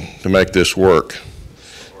doing to make this work.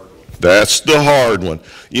 That's the hard one.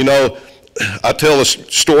 You know, I tell a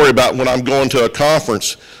story about when I'm going to a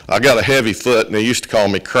conference. I got a heavy foot, and they used to call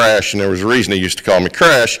me Crash, and there was a reason they used to call me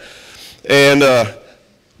Crash. And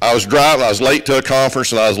I was driving, I was late to a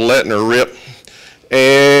conference, and I was letting her rip.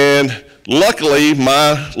 And luckily,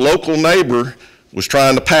 my local neighbor was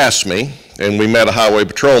trying to pass me, and we met a highway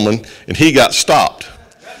patrolman, and he got stopped.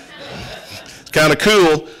 It's kind of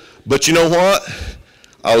cool, but you know what?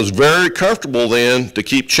 I was very comfortable then to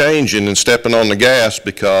keep changing and stepping on the gas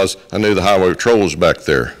because I knew the highway patrol was back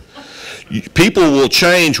there. People will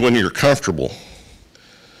change when you're comfortable.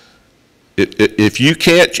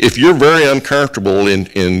 If you're very uncomfortable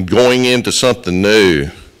in going into something new,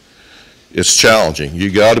 it's challenging. You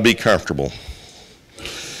got to be comfortable.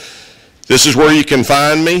 This is where you can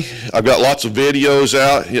find me. I've got lots of videos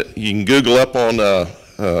out. You can Google up on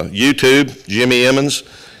YouTube, Jimmy Emmons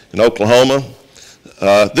in Oklahoma.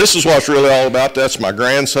 This is what it's really all about. That's my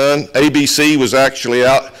grandson. ABC was actually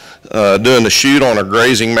out doing a shoot on our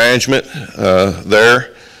grazing management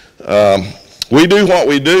there. We do what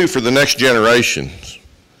we do for the next generations.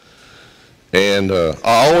 And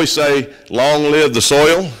I always say, long live the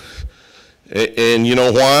soil. And you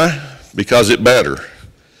know why? Because it better.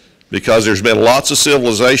 Because there's been lots of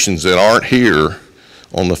civilizations that aren't here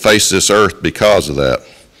on the face of this earth because of that.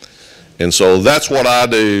 And so that's what I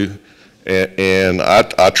do. And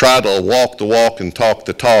I try to walk the walk and talk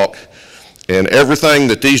the talk. And everything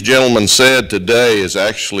that these gentlemen said today is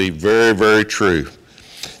actually very, very true.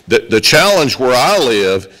 The challenge where I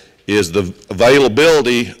live is the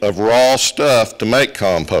availability of raw stuff to make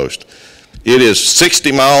compost. It is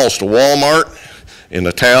 60 miles to Walmart in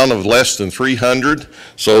a town of less than 300,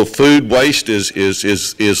 so food waste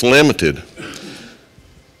is limited.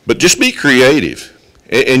 But just be creative,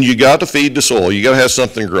 and you got to feed the soil. You got to have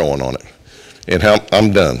something growing on it. And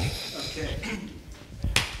I'm done.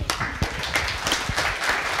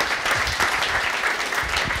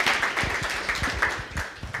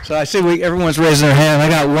 So I see everyone's raising their hand. I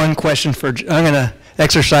got one question I'm going to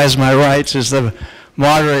exercise my rights as the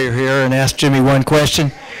moderator here and ask Jimmy one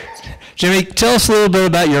question. Jimmy, tell us a little bit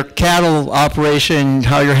about your cattle operation,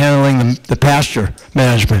 how you're handling the pasture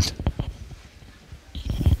management.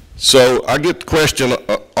 So I get the question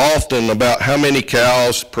often about how many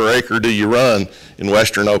cows per acre do you run in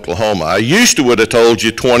western Oklahoma. I used to would have told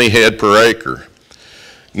you 20 head per acre.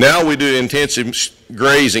 Now we do intensive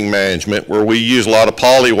grazing management where we use a lot of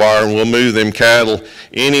polywire, and we'll move them cattle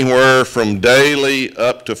anywhere from daily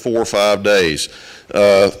up to 4 or 5 days.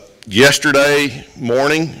 Yesterday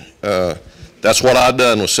morning, that's what I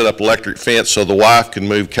done, was set up electric fence so the wife can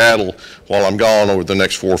move cattle while I'm gone over the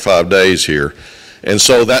next 4 or 5 days here. And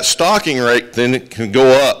so that stocking rate then it can go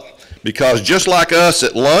up, because just like us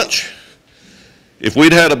at lunch, if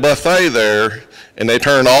we'd had a buffet there and they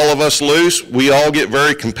turned all of us loose, we all get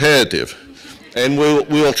very competitive. And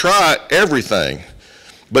we'll try everything.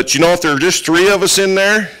 But you know, if there are just 3 of us in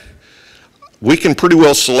there, we can pretty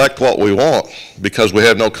well select what we want because we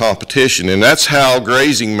have no competition. And that's how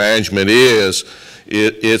grazing management is.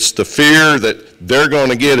 It's the fear that they're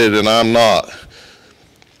going to get it and I'm not.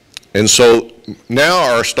 And so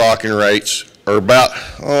now our stocking rates are about,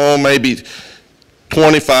 maybe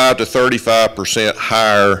 25 to 35%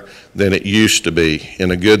 higher than it used to be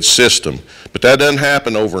in a good system. But that doesn't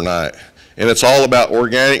happen overnight. And it's all about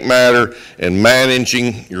organic matter and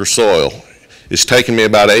managing your soil. It's taken me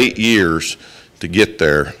about 8 years to get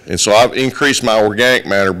there. And so I've increased my organic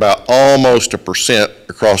matter about almost 1%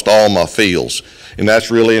 across all my fields. And that's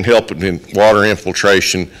really in helping in water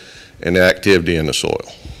infiltration and the activity in the soil.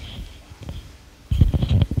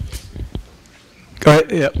 Go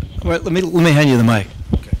ahead. Yeah. Well, let me hand you the mic.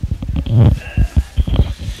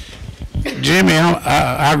 Jimmy,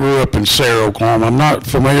 I grew up in Cerro, Oklahoma. I'm not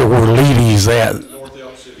familiar where Leedy's at. North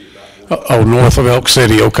Elk City. Oh, north of Elk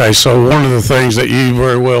City. Okay, so one of the things that you're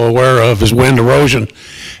very well aware of is wind erosion.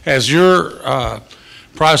 Has your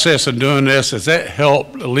process of doing this, has that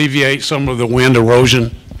helped alleviate some of the wind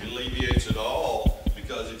erosion? It alleviates it all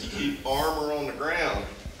because if you keep armor on the ground,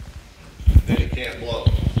 then it can't blow.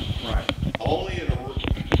 Right. Only in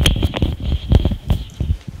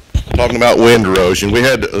talking about wind erosion, we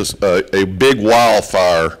had a big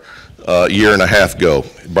wildfire a year and a half ago.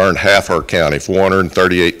 It burned half our county,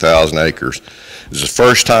 438,000 acres. It was the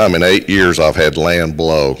first time in 8 years I've had land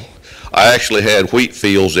blow. I actually had wheat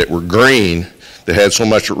fields that were green that had so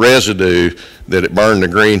much residue that it burned the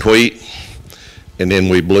green wheat, and then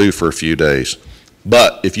we blew for a few days.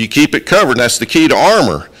 But if you keep it covered, and that's the key to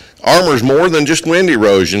armor. Armor is more than just wind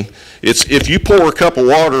erosion. It's if you pour a cup of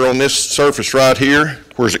water on this surface right here,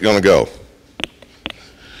 where's it going to go?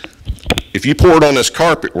 If you pour it on this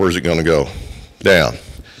carpet, where's it going to go? Down.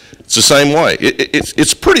 It's the same way.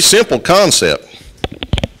 It's a pretty simple concept.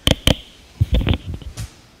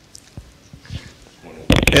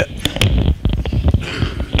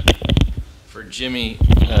 For Jimmy,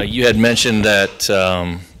 you had mentioned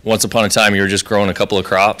that once upon a time you were just growing a couple of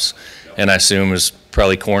crops, and I assume it was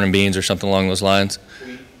probably corn and beans or something along those lines.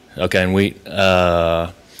 Okay, and wheat.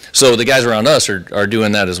 So the guys around us are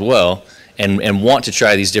doing that as well, and want to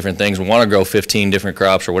try these different things, and want to grow 15 different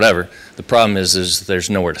crops or whatever. The problem is there's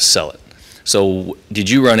nowhere to sell it. So did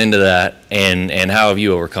you run into that, and how have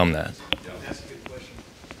you overcome that? That's a good question.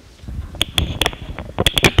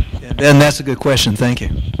 Yeah, Ben, that's a good question. Thank you.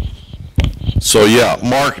 So yeah,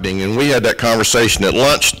 marketing, and we had that conversation at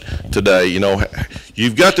lunch today. You know,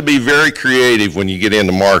 you've got to be very creative when you get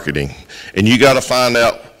into marketing, and you got to find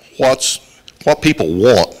out what people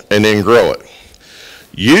want and then grow it.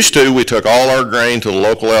 Used to, we took all our grain to the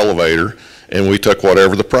local elevator and we took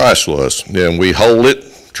whatever the price was. Then we hold it,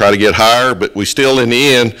 try to get higher, but we still in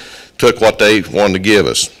the end took what they wanted to give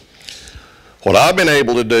us. What I've been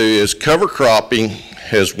able to do is cover cropping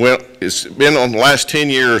it's been on the last 10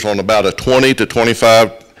 years on about a 20 to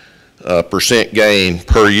 25% gain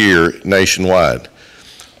per year nationwide.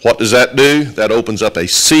 What does that do? That opens up a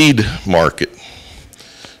seed market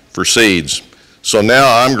for seeds. So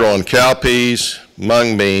now I'm growing cowpeas,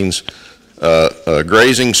 mung beans,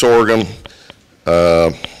 grazing sorghum,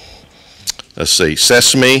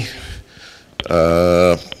 sesame.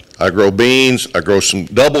 I grow beans. I grow some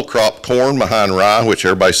double crop corn behind rye, which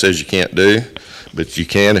everybody says you can't do, but you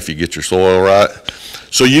can if you get your soil right.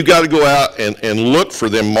 So you got to go out and look for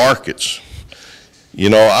them markets. You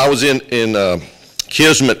know, I was in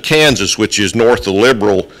Kismet, Kansas, which is north of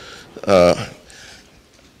Liberal,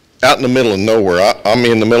 out in the middle of nowhere. I'm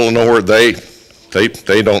in the middle of nowhere. They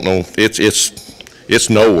don't know. It's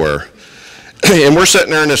nowhere. And we're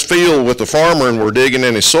sitting there in this field with the farmer, and we're digging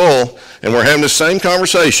in his soil, and we're having the same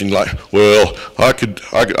conversation. Like, well,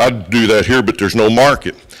 I'd do that here, but there's no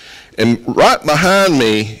market. And right behind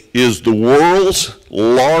me is the world's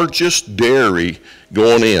largest dairy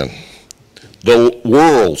going in. The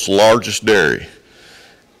world's largest dairy.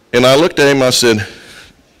 And I looked at him, I said,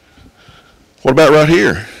 what about right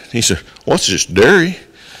here? He said, what's this dairy?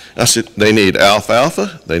 I said, they need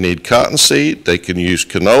alfalfa, they need cottonseed, they can use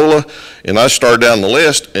canola. And I started down the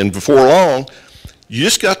list, and before long, you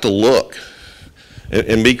just got to look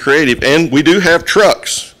and be creative. And we do have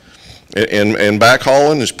trucks, and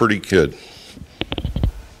backhauling is pretty good.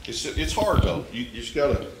 It's hard, though. You just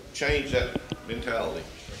got to change that mentality.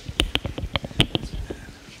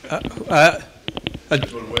 Way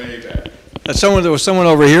back. There was someone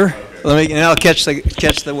over here. Okay. And I'll catch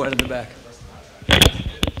the one in the back.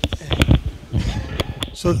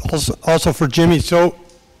 So also for Jimmy, so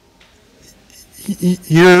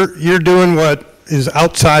you're doing what is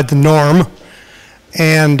outside the norm,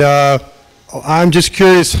 and I'm just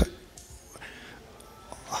curious,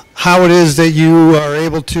 how it is that you are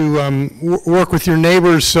able to work with your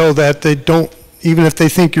neighbors so that they don't, even if they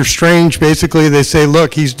think you're strange, basically they say,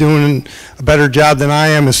 look, he's doing a better job than I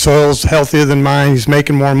am, his soil's healthier than mine, he's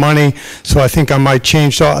making more money, so I think I might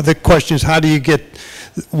change. So the question is, how do you get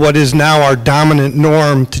what is now our dominant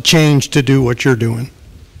norm to change to do what you're doing?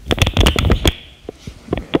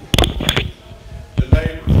 The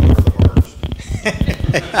neighbors are the worst.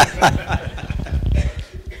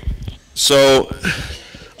 So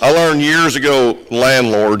I learned years ago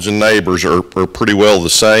landlords and neighbors are pretty well the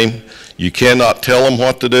same. You cannot tell them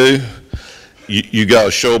what to do. You got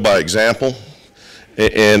to show by example.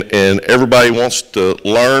 And everybody wants to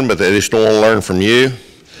learn, but they just don't want to learn from you.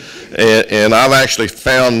 And I've actually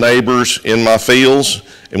found neighbors in my fields,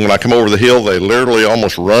 and when I come over the hill, they literally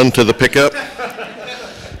almost run to the pickup.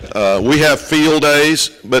 We have field days,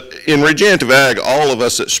 but in regenerative ag, all of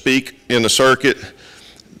us that speak in the circuit,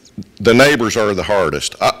 the neighbors are the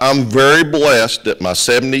hardest. I'm very blessed that my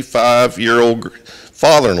 75-year-old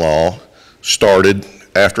father-in-law started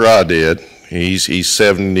after I did. He's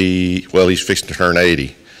 70, well, he's fixing to turn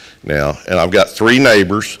 80 now. And I've got 3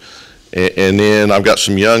 neighbors, and then I've got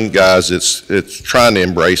some young guys that's trying to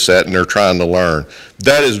embrace that, and they're trying to learn.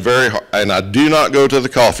 That is very hard, and I do not go to the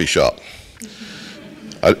coffee shop.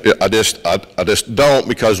 I just don't,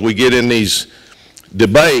 because we get in these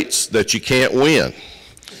debates that you can't win.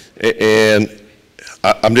 And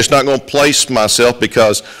I'm just not going to place myself,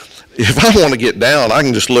 because if I want to get down, I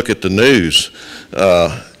can just look at the news,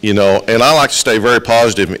 you know, and I like to stay very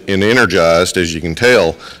positive and energized, as you can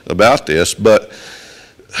tell, about this. But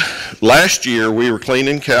last year, we were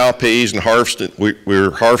cleaning cow peas and harvesting. We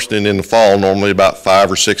were harvesting in the fall, normally about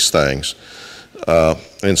 5 or 6 things.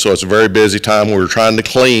 And so it's a very busy time. We were trying to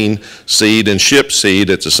clean seed and ship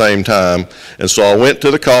seed at the same time. And so I went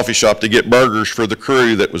to the coffee shop to get burgers for the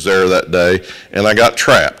crew that was there that day, and I got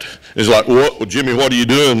trapped. It's like, well, Jimmy, what are you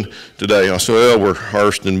doing today? And I said, well, we're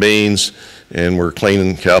harvesting beans and we're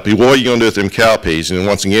cleaning cow peas. What are you going to do with them cow peas? And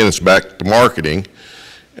once again, it's back to marketing.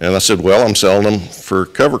 And I said, well, I'm selling them for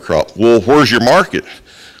cover crop. Well, where's your market?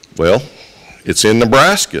 Well, it's in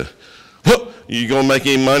Nebraska. What, you going to make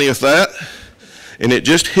any money with that? And it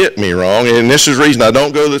just hit me wrong, and this is the reason I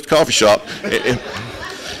don't go to the coffee shop.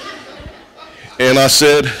 And I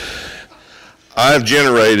said, I've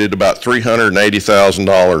generated about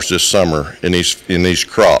 $380,000 this summer in these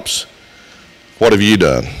crops. What have you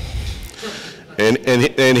done?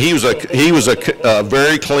 And he was a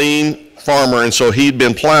very clean farmer, and so he'd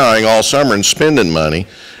been plowing all summer and spending money,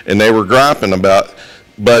 and they were griping about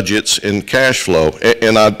budgets and cash flow.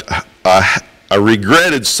 And I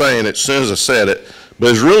regretted saying it as soon as I said it, but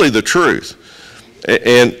it's really the truth.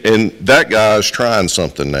 And that guy is trying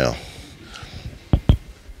something now.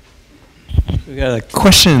 We got a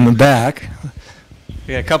question in the back.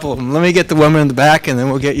 We got a couple of them. Let me get the woman in the back, and then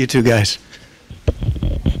we'll get you 2 guys.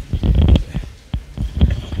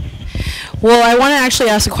 Well, I want to actually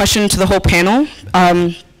ask a question to the whole panel.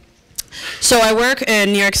 So I work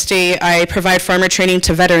in New York State. I provide farmer training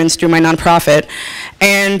to veterans through my nonprofit.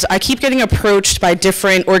 And I keep getting approached by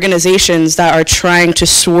different organizations that are trying to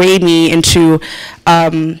sway me into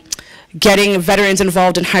getting veterans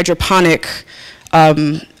involved in hydroponic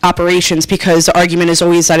operations, because the argument is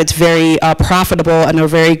always that it's very profitable and a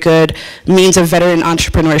very good means of veteran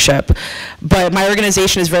entrepreneurship. But my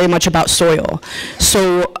organization is very much about soil.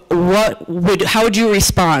 So how would you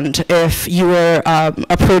respond if you were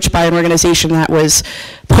approached by an organization that was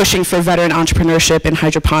pushing for veteran entrepreneurship in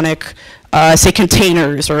hydroponic, say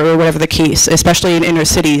containers or whatever the case, especially in inner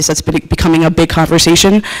cities? That's becoming a big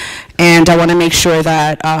conversation, and I want to make sure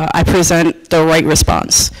that I present the right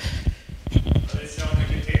response. Are they selling the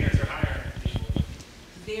containers or hiring people?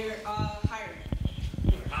 They're hiring.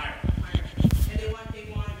 Hiring. And they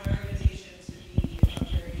want our organization to be a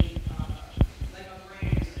very, like a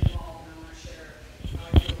brand involved, and I'm not sure how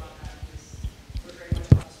I feel about that, because we're very much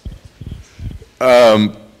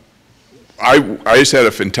about I just had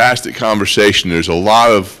a fantastic conversation. There's a lot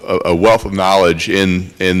of a wealth of knowledge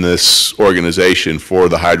in this organization for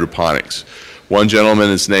the hydroponics. One gentleman,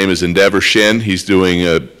 his name is Endeavor Shin. He's doing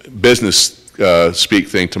a business speak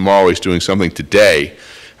thing tomorrow. He's doing something today.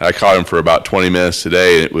 I caught him for about 20 minutes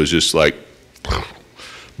today, and it was just like,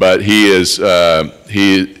 but he is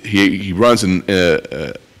he runs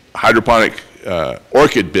a hydroponic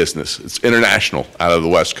orchid business. It's international, out of the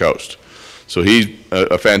West Coast. So he's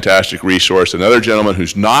a fantastic resource. Another gentleman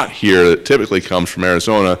who's not here that typically comes from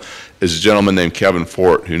Arizona is a gentleman named Kevin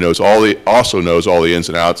Fort, who also knows all the ins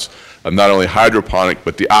and outs of not only hydroponic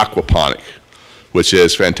but the aquaponic, which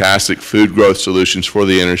is fantastic food growth solutions for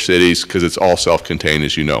the inner cities, because it's all self-contained,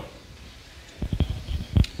 as you know.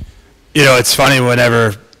 You know, it's funny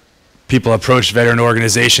whenever people approach veteran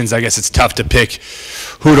organizations, I guess it's tough to pick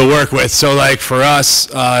who to work with. So like for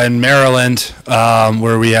us in Maryland,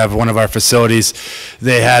 where we have one of our facilities,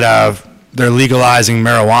 they're legalizing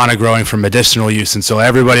marijuana growing for medicinal use. And so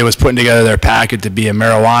everybody was putting together their packet to be a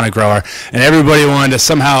marijuana grower. And everybody wanted to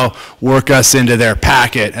somehow work us into their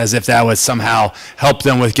packet as if that would somehow help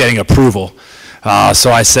them with getting approval. So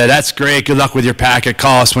I said, that's great, good luck with your packet,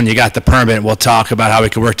 call us when you got the permit, we'll talk about how we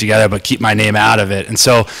can work together, but keep my name out of it. And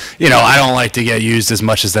so, you know, I don't like to get used as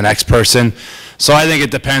much as the next person. So I think it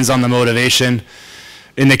depends on the motivation.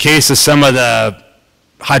 In the case of some of the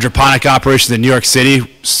hydroponic operations in New York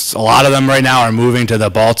City, a lot of them right now are moving to the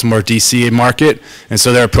Baltimore, DC market, and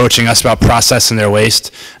so they're approaching us about processing their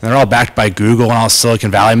waste. And they're all backed by Google and all Silicon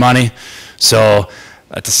Valley money. So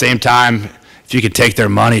at the same time, if you could take their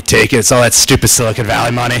money, take it. It's all that stupid Silicon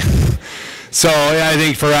Valley money. So yeah, I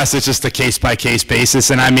think for us, it's just a case-by-case basis.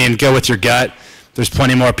 And I mean, go with your gut. There's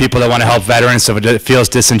plenty more people that want to help veterans, so if it feels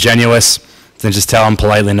disingenuous, then just tell them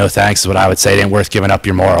politely, no thanks, is what I would say. It ain't worth giving up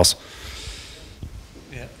your morals.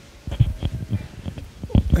 Yeah.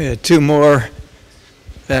 We had two more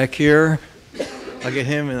back here. I'll get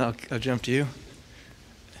him and I'll jump to you.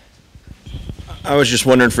 I was just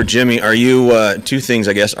wondering for Jimmy, are you, two things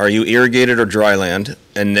I guess, are you irrigated or dry land?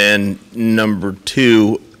 And then number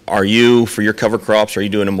two, are you, for your cover crops, are you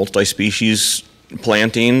doing a multi-species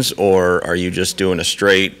plantings, or are you just doing a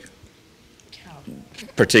straight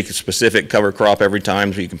particular specific cover crop every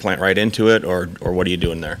time so you can plant right into it, or what are you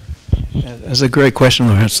doing there? That's a great question,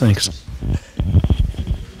 Lawrence, thanks.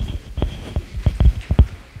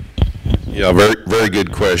 Yeah, very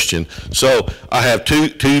good question. So I have two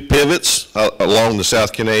pivots along the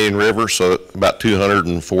South Canadian River, so about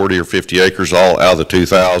 240 or 50 acres all out of the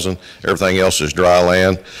 2,000. Everything else is dry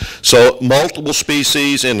land. So multiple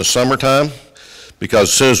species in the summertime, because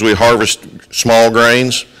as soon as we harvest small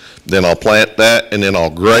grains, then I'll plant that and then I'll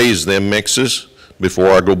graze them mixes before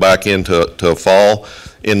I go back into fall.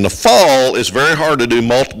 In the fall, it's very hard to do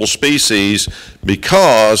multiple species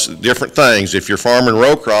because different things. If you're farming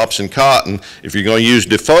row crops and cotton, if you're going to use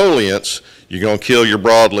defoliants, you're going to kill your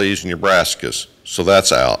broadleaves and your brassicas. So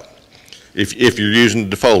that's out. If you're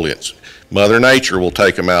using defoliants, Mother Nature will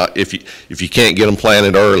take them out if you can't get them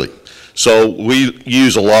planted early. So we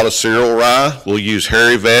use a lot of cereal rye. We'll use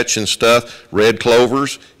hairy vetch and stuff, red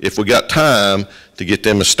clovers, if we got time to get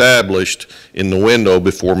them established in the window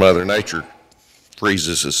before Mother Nature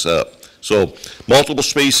freezes us up. So multiple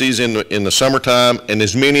species in the summertime, and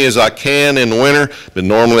as many as I can in the winter, but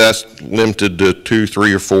normally that's limited to 2,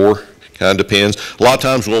 3, or 4, kind of depends. A lot of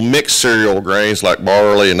times we'll mix cereal grains like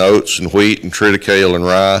barley and oats and wheat and triticale and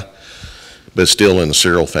rye, but still in the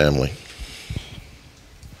cereal family.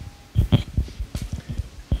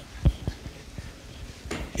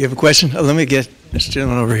 You have a question? Let me get this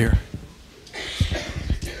gentleman over here.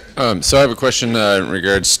 So I have a question in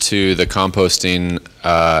regards to the composting.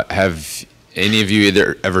 Have any of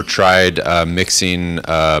you ever tried mixing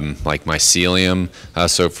like mycelium?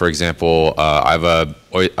 So for example, I have a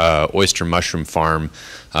oyster mushroom farm,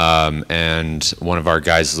 and one of our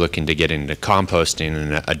guys is looking to get into composting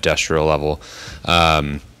in an industrial level.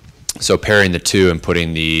 So pairing the two and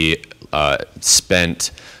putting the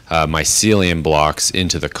spent mycelium blocks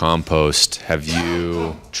into the compost. Have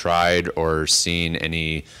you tried or seen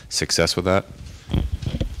any success with that?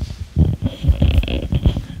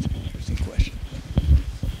 Interesting question.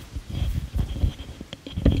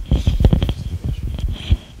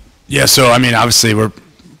 Yeah, so I mean, obviously we're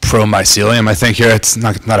pro mycelium. I think here it's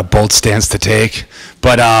not a bold stance to take,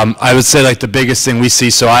 but I would say like the biggest thing we see.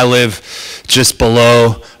 So I live just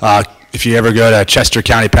below. If you ever go to Chester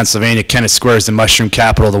County, Pennsylvania, Kennett Square is the mushroom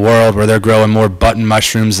capital of the world, where they're growing more button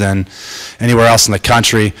mushrooms than anywhere else in the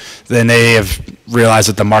country. Then they have realized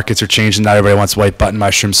that the markets are changing. Not everybody wants white button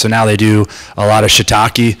mushrooms, so now they do a lot of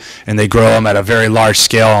shiitake, and they grow them at a very large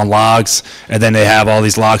scale on logs, and then they have all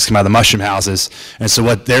these logs come out of the mushroom houses. And so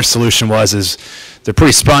what their solution was is they're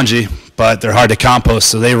pretty spongy, but they're hard to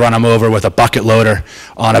compost, so they run them over with a bucket loader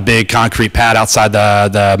on a big concrete pad outside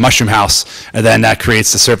the mushroom house, and then that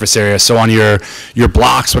creates the surface area. So on your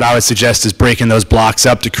blocks, what I would suggest is breaking those blocks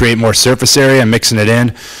up to create more surface area and mixing it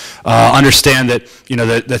in. Understand that, you know,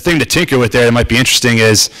 the thing to tinker with there that might be interesting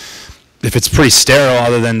is if it's pretty sterile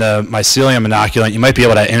other than the mycelium inoculant, you might be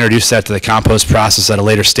able to introduce that to the compost process at a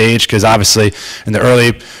later stage, because obviously in the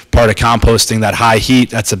early part of composting, that high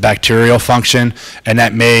heat, that's a bacterial function, and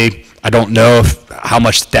that may I don't know how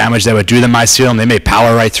much damage that would do to the mycelium. They may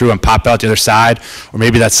power right through and pop out the other side, or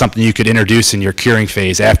maybe that's something you could introduce in your curing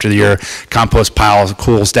phase after your compost pile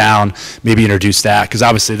cools down. Maybe introduce that, because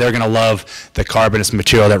obviously they're going to love the carbonous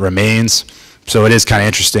material that remains. So it is kind of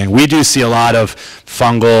interesting. We do see a lot of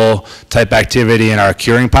fungal type activity in our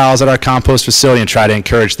curing piles at our compost facility and try to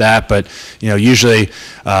encourage that. But usually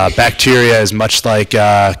bacteria is much like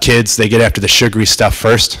kids. They get after the sugary stuff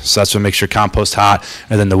first. So that's what makes your compost hot,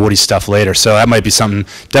 and then the woody stuff later. So that might be something.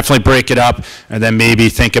 Definitely break it up, and then maybe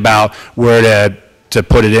think about where to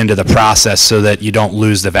put it into the process so that you don't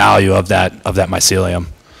lose the value of that mycelium.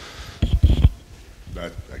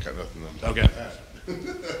 I got nothing on that. Okay.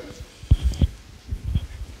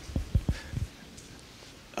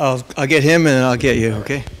 I'll get him and then I'll get you,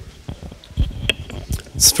 okay?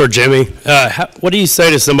 It's for Jimmy. What do you say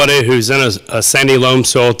to somebody who's in a sandy loam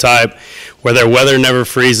soil type where their weather never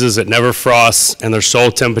freezes, it never frosts, and their soil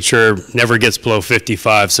temperature never gets below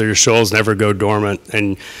 55, so your soils never go dormant,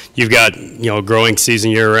 and you've got a growing season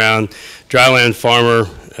year-round, dryland farmer?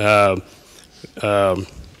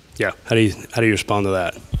 Yeah, how do you respond to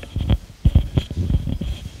that?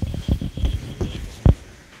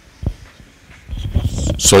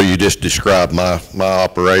 So you just described my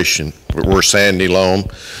operation. We're sandy loam.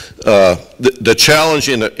 The challenge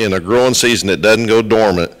in a growing season that doesn't go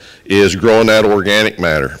dormant is growing that organic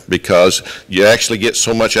matter, because you actually get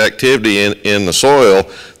so much activity in the soil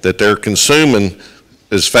that they're consuming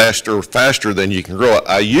is faster than you can grow it.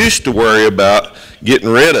 I used to worry about getting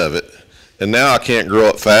rid of it, and now I can't grow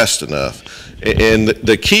it fast enough. And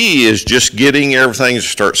the key is just getting everything to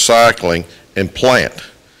start cycling and plant.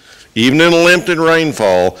 Even in a limited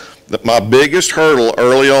rainfall, my biggest hurdle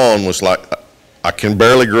early on was like, I can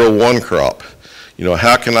barely grow one crop.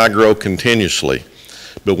 How can I grow continuously?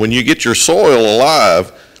 But when you get your soil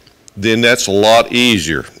alive, then that's a lot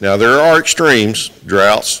easier. Now there are extremes,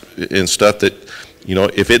 droughts and stuff that,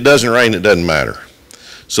 if it doesn't rain, it doesn't matter.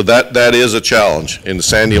 So that is a challenge, and the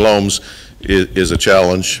sandy loams is a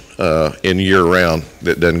challenge in year-round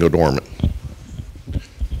that doesn't go dormant.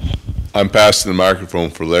 I'm passing the microphone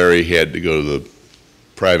for Larry. He had to go to the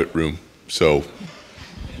private room, so. Well,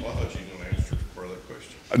 I thought you were going to answer part of that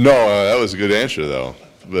question. No, that was a good answer, though.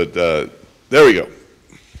 But there we go.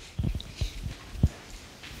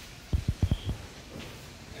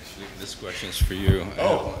 Actually, this question is for you.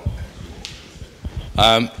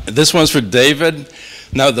 This one's for David.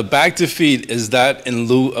 Now, the back to feed, is that in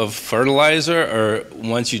lieu of fertilizer, or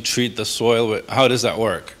once you treat the soil with, how does that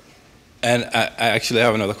work? And I actually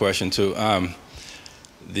have another question too.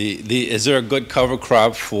 Is there a good cover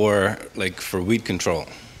crop for weed control?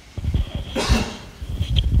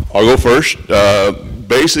 I'll go first.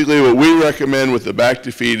 Basically, what we recommend with the back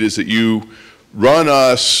to feed is that you run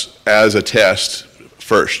us as a test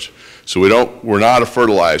first. So we're not a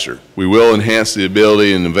fertilizer. We will enhance the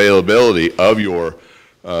ability and availability of your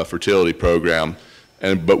fertility program,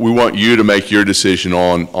 but we want you to make your decision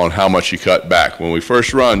on how much you cut back. When we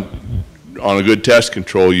first run on a good test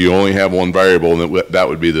control, you only have one variable, and that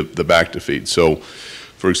would be the back to feed. So,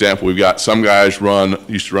 for example, we've got some guys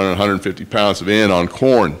used to run 150 pounds of N on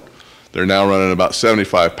corn. They're now running about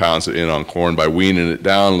 75 pounds of N on corn by weaning it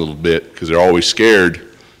down a little bit, because they're always scared.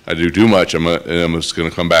 I do too much, and I'm just going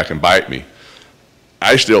to come back and bite me.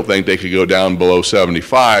 I still think they could go down below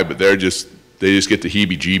 75, but they just get the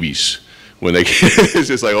heebie-jeebies when they it's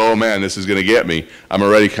just like, oh man, this is going to get me. I'm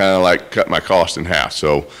already kind of like cut my cost in half.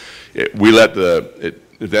 So we let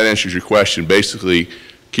if that answers your question, basically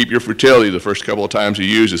keep your fertility the first couple of times you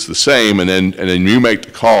use it's the same, and then you make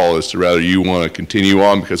the call as to whether you want to continue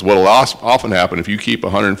on, because what will often happen if you keep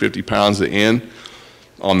 150 pounds of N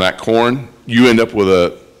on that corn, you end up with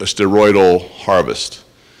a steroidal harvest.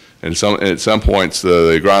 And at some points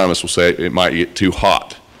the agronomist will say it might get too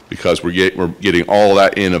hot, because we're getting all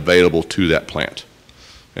that N available to that plant.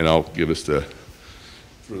 And I'll give us for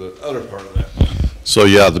the other part of that. So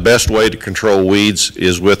yeah, the best way to control weeds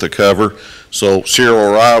is with a cover. So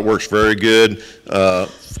cereal rye works very good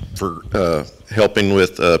for helping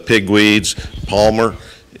with pig weeds, palmer.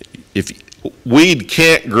 Weed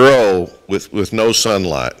can't grow with no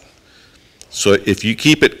sunlight. So if you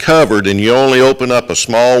keep it covered and you only open up a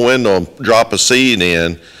small window and drop a seed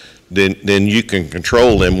in, then you can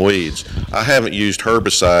control them weeds. I haven't used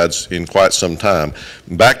herbicides in quite some time.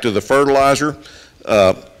 Back to the fertilizer.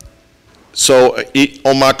 So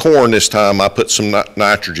on my corn this time, I put some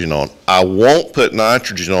nitrogen on. I won't put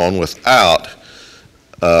nitrogen on without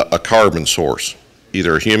a carbon source,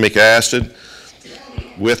 either humic acid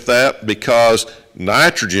with that, because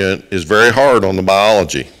nitrogen is very hard on the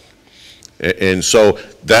biology. And so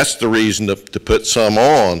that's the reason to put some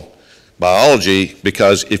on, biology,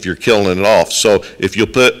 because if you're killing it off. So if you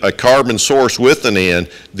put a carbon source with an N,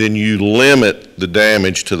 then you limit the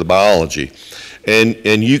damage to the biology. And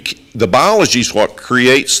the biology is what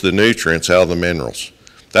creates the nutrients out of the minerals.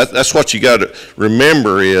 That's what you got to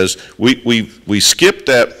remember is we skip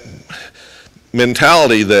that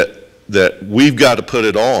mentality that we've got to put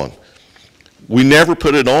it on. We never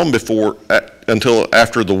put it on before until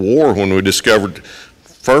after the war when we discovered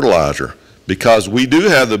fertilizer, because we do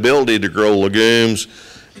have the ability to grow legumes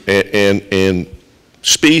and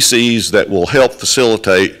species that will help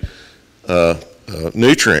facilitate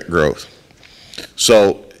nutrient growth.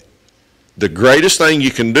 So the greatest thing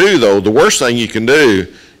you can do, though, the worst thing you can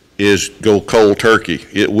do is go cold turkey.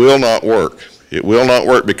 It will not work. It will not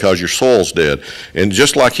work because your soil's dead. And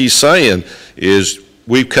just like he's saying is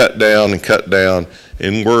we've cut down,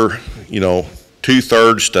 and we're,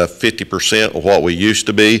 2/3 to 50% of what we used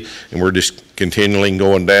to be, and we're just continually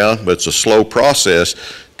going down. But it's a slow process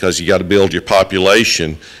because you got to build your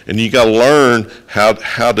population, and you got to learn how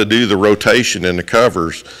to do the rotation and the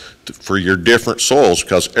covers for your different soils,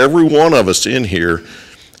 because every one of us in here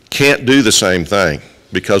can't do the same thing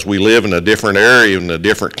because we live in a different area, in a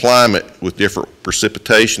different climate, with different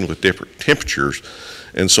precipitation, with different temperatures,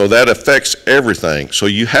 and so that affects everything. So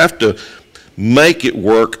you have to make it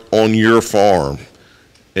work on your farm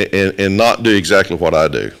and not do exactly what I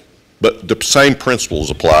do. But the same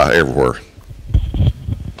principles apply everywhere.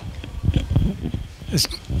 These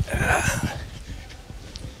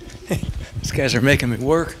guys are making me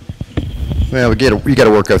work. Well, you got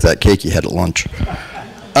to work off that cake you had at lunch.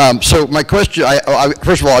 So my question,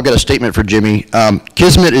 first of all, I've got a statement for Jimmy.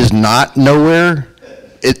 Kismet is not nowhere.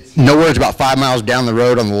 Nowhere is about 5 miles down the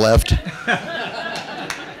road on the left.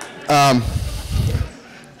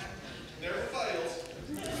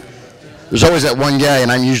 There's always that one guy, and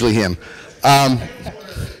I'm usually him.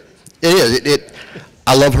 It is.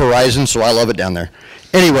 I love Horizon, so I love it down there.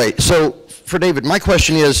 Anyway, so for David, my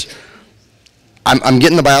question is, I'm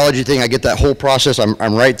getting the biology thing. I get that whole process.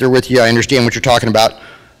 I'm right there with you. I understand what you're talking about.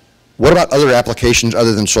 What about other applications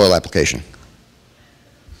other than soil application?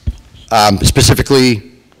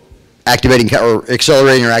 Specifically, activating or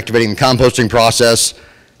accelerating or activating the composting process.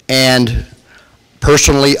 And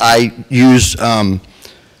personally, I use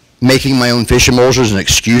making my own fish emulsions as an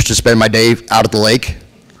excuse to spend my day out at the lake.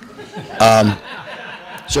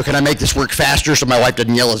 So can I make this work faster so my wife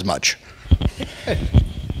doesn't yell as much?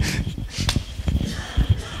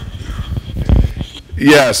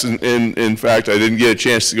 Yes, and in fact, I didn't get a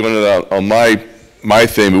chance to go into that on my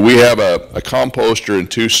thing, but we have a composter in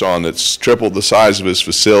Tucson that's tripled the size of his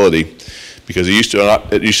facility, because it used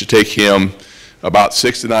to take him about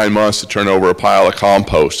 6 to 9 months to turn over a pile of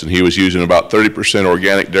compost, and he was using about 30%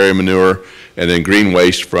 organic dairy manure and then green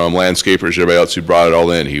waste from landscapers, everybody else who brought it all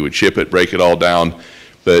in. He would chip it, break it all down,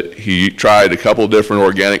 but he tried a couple of different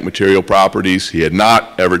organic material properties. He had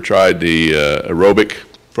not ever tried the aerobic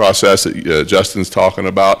process that Justin's talking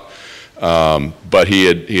about, but he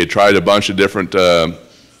had tried a bunch of different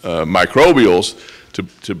microbials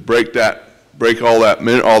to break all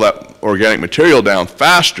that organic material down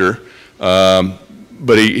faster.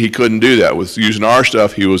 But he couldn't do that. With using our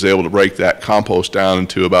stuff, he was able to break that compost down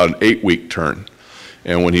into about an 8-week turn.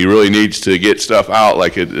 And when he really needs to get stuff out,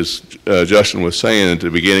 like as Justin was saying at the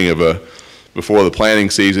beginning before the planting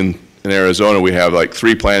season in Arizona, we have like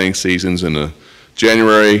 3 planting seasons in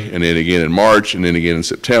January, and then again in March, and then again in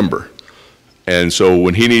September. And so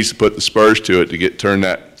when he needs to put the spurs to it to turn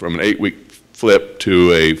that from an 8-week flip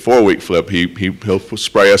to a 4-week flip, he'll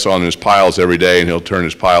spray us on his piles every day, and he'll turn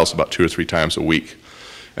his piles about 2 or 3 times a week.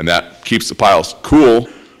 And that keeps the piles cool,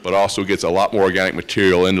 but also gets a lot more organic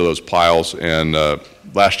material into those piles. And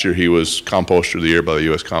last year he was Composter of the Year by the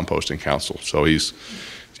U.S. Composting Council. So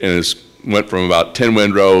went from about 10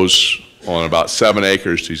 windrows on about 7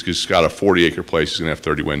 acres. He's just got a 40-acre place. He's going to have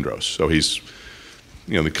 30 windrows. So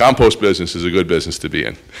the compost business is a good business to be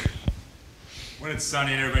in. When it's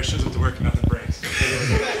sunny and everybody shows up to work, nothing breaks.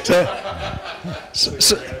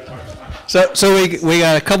 So we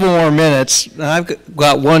got a couple more minutes. I've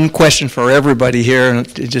got one question for everybody here, and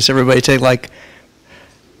just everybody take like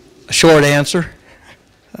a short answer.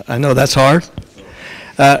 I know that's hard.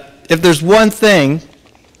 If there's one thing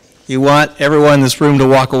you want everyone in this room to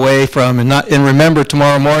walk away from and remember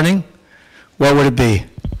tomorrow morning, what would it be?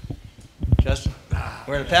 Justin?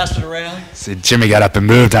 We're going to pass it around. See, Jimmy got up and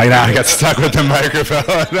moved. I got stuck with the microphone.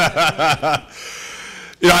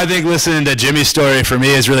 I think listening to Jimmy's story for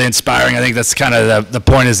me is really inspiring. I think that's kind of the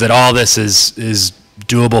point, is that all this is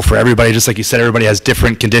doable for everybody. Just like you said, everybody has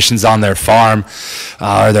different conditions on their farm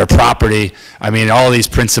or their property. I mean, all these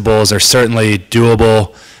principles are certainly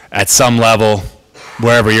doable. at some level,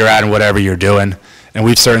 wherever you're at and whatever you're doing. And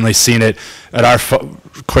we've certainly seen it at our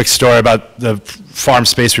quick story about the farm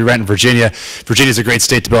space we rent in Virginia. Virginia's a great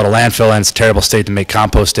state to build a landfill in. It's a terrible state to make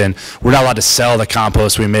compost in. We're not allowed to sell the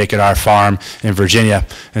compost we make at our farm in Virginia.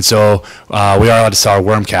 And so we are allowed to sell our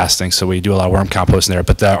worm casting, so we do a lot of worm compost in there.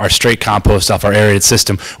 But our straight compost off our aerated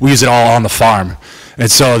system, we use it all on the farm. And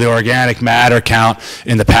so the organic matter count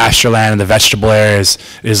in the pasture land and the vegetable areas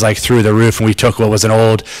is like through the roof. And we took what was an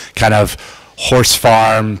old kind of horse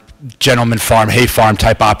farm, gentleman farm, hay farm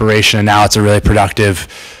type operation, and now it's a really productive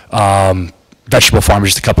vegetable farm in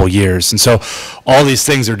just a couple of years. And so all these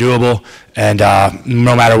things are doable, and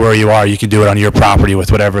no matter where you are, you can do it on your property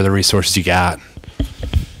with whatever the resources you got.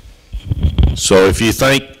 So if you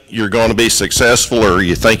think you're going to be successful or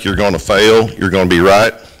you think you're going to fail, you're going to be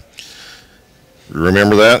right.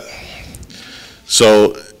 Remember that?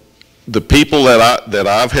 So the people that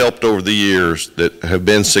I've helped over the years that have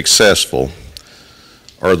been successful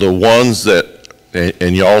are the ones that,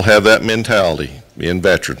 and y'all have that mentality, being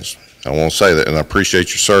veterans, I want to say that, and I appreciate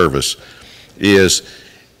your service, is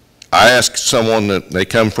I ask someone that they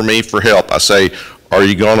come for me for help, I say, are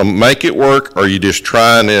you going to make it work, or are you just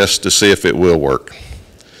trying this to see if it will work?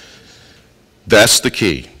 That's the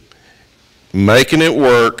key. Making it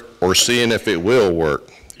work or seeing if it will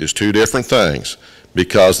work is two different things,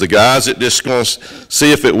 because the guys that just going to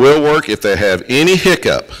see if it will work, if they have any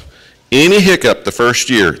hiccup the first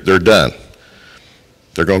year, they're done.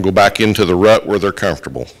 They're going to go back into the rut where they're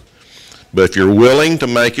comfortable. But if you're willing to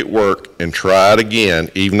make it work and try it again,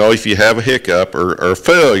 even though if you have a hiccup or a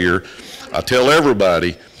failure, I tell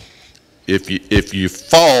everybody, if you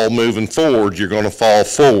fall moving forward, you're going to fall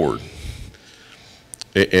forward.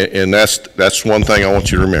 And that's one thing I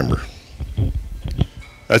want you to remember.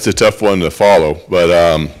 That's a tough one to follow, but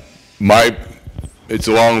it's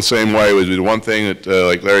along the same way. It was the one thing that,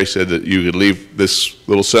 like Larry said, that you could leave this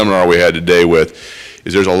little seminar we had today with,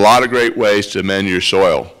 is there's a lot of great ways to amend your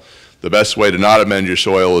soil. The best way to not amend your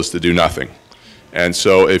soil is to do nothing. And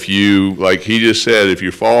so if you, like he just said, if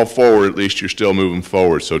you fall forward, at least you're still moving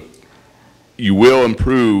forward. So you will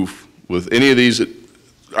improve with any of these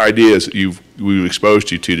ideas that we've exposed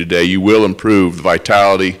you to today. You will improve the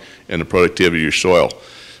vitality and the productivity of your soil.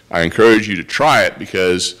 I encourage you to try it,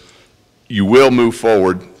 because you will move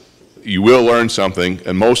forward, you will learn something,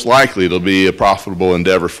 and most likely it'll be a profitable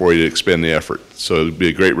endeavor for you to expend the effort. So it'll be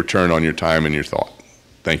a great return on your time and your thought.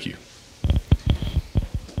 Thank you.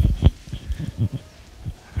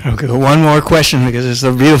 Okay, one more question, because there's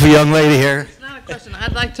a beautiful young lady here. It's not a question.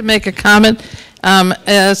 I'd like to make a comment.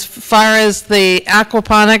 As far as the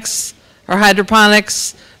aquaponics or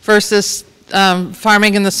hydroponics versus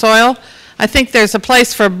farming in the soil, I think there's a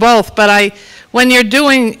place for both, but when you're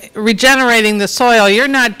regenerating the soil, you're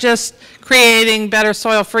not just creating better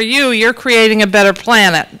soil for you, you're creating a better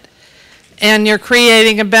planet. And you're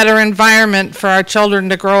creating a better environment for our children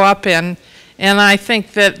to grow up in. And I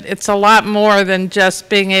think that it's a lot more than just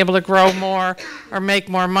being able to grow more or make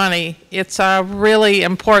more money. It's a really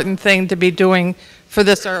important thing to be doing for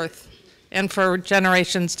this earth and for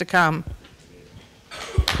generations to come.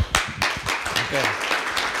 Okay.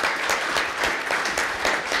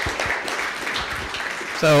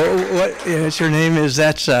 So what is your name? Is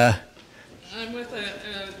that? I'm with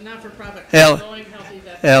a not-for-profit.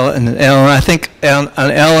 Ellen, I think on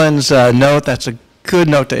Ellen's note, that's a good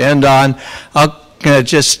note to end on. I'm going to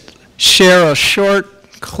just share a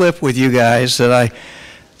short clip with you guys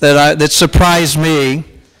that surprised me.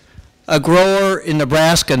 A grower in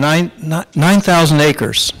Nebraska, 9,000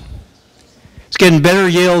 acres. He's getting better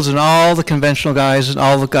yields than all the conventional guys and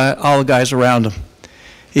all the guys around him.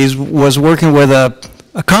 He was working with a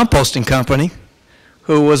composting company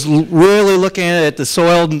who was really looking at the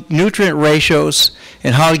soil nutrient ratios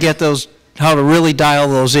and how to really dial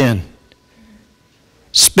those in.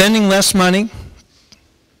 Spending less money,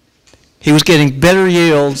 he was getting better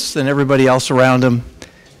yields than everybody else around him.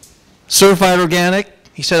 Certified organic,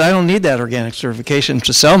 he said, I don't need that organic certification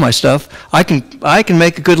to sell my stuff. I can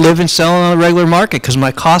make a good living selling on the regular market because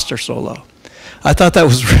my costs are so low. I thought that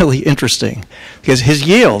was really interesting, because his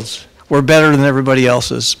yields were better than everybody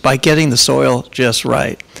else's by getting the soil just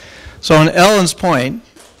right. So on Ellen's point,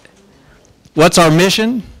 what's our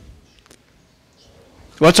mission?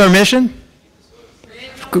 What's our mission?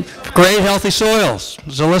 Create healthy soils.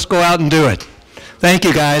 So let's go out and do it. Thank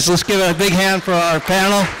you, guys. Let's give a big hand for our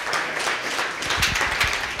panel.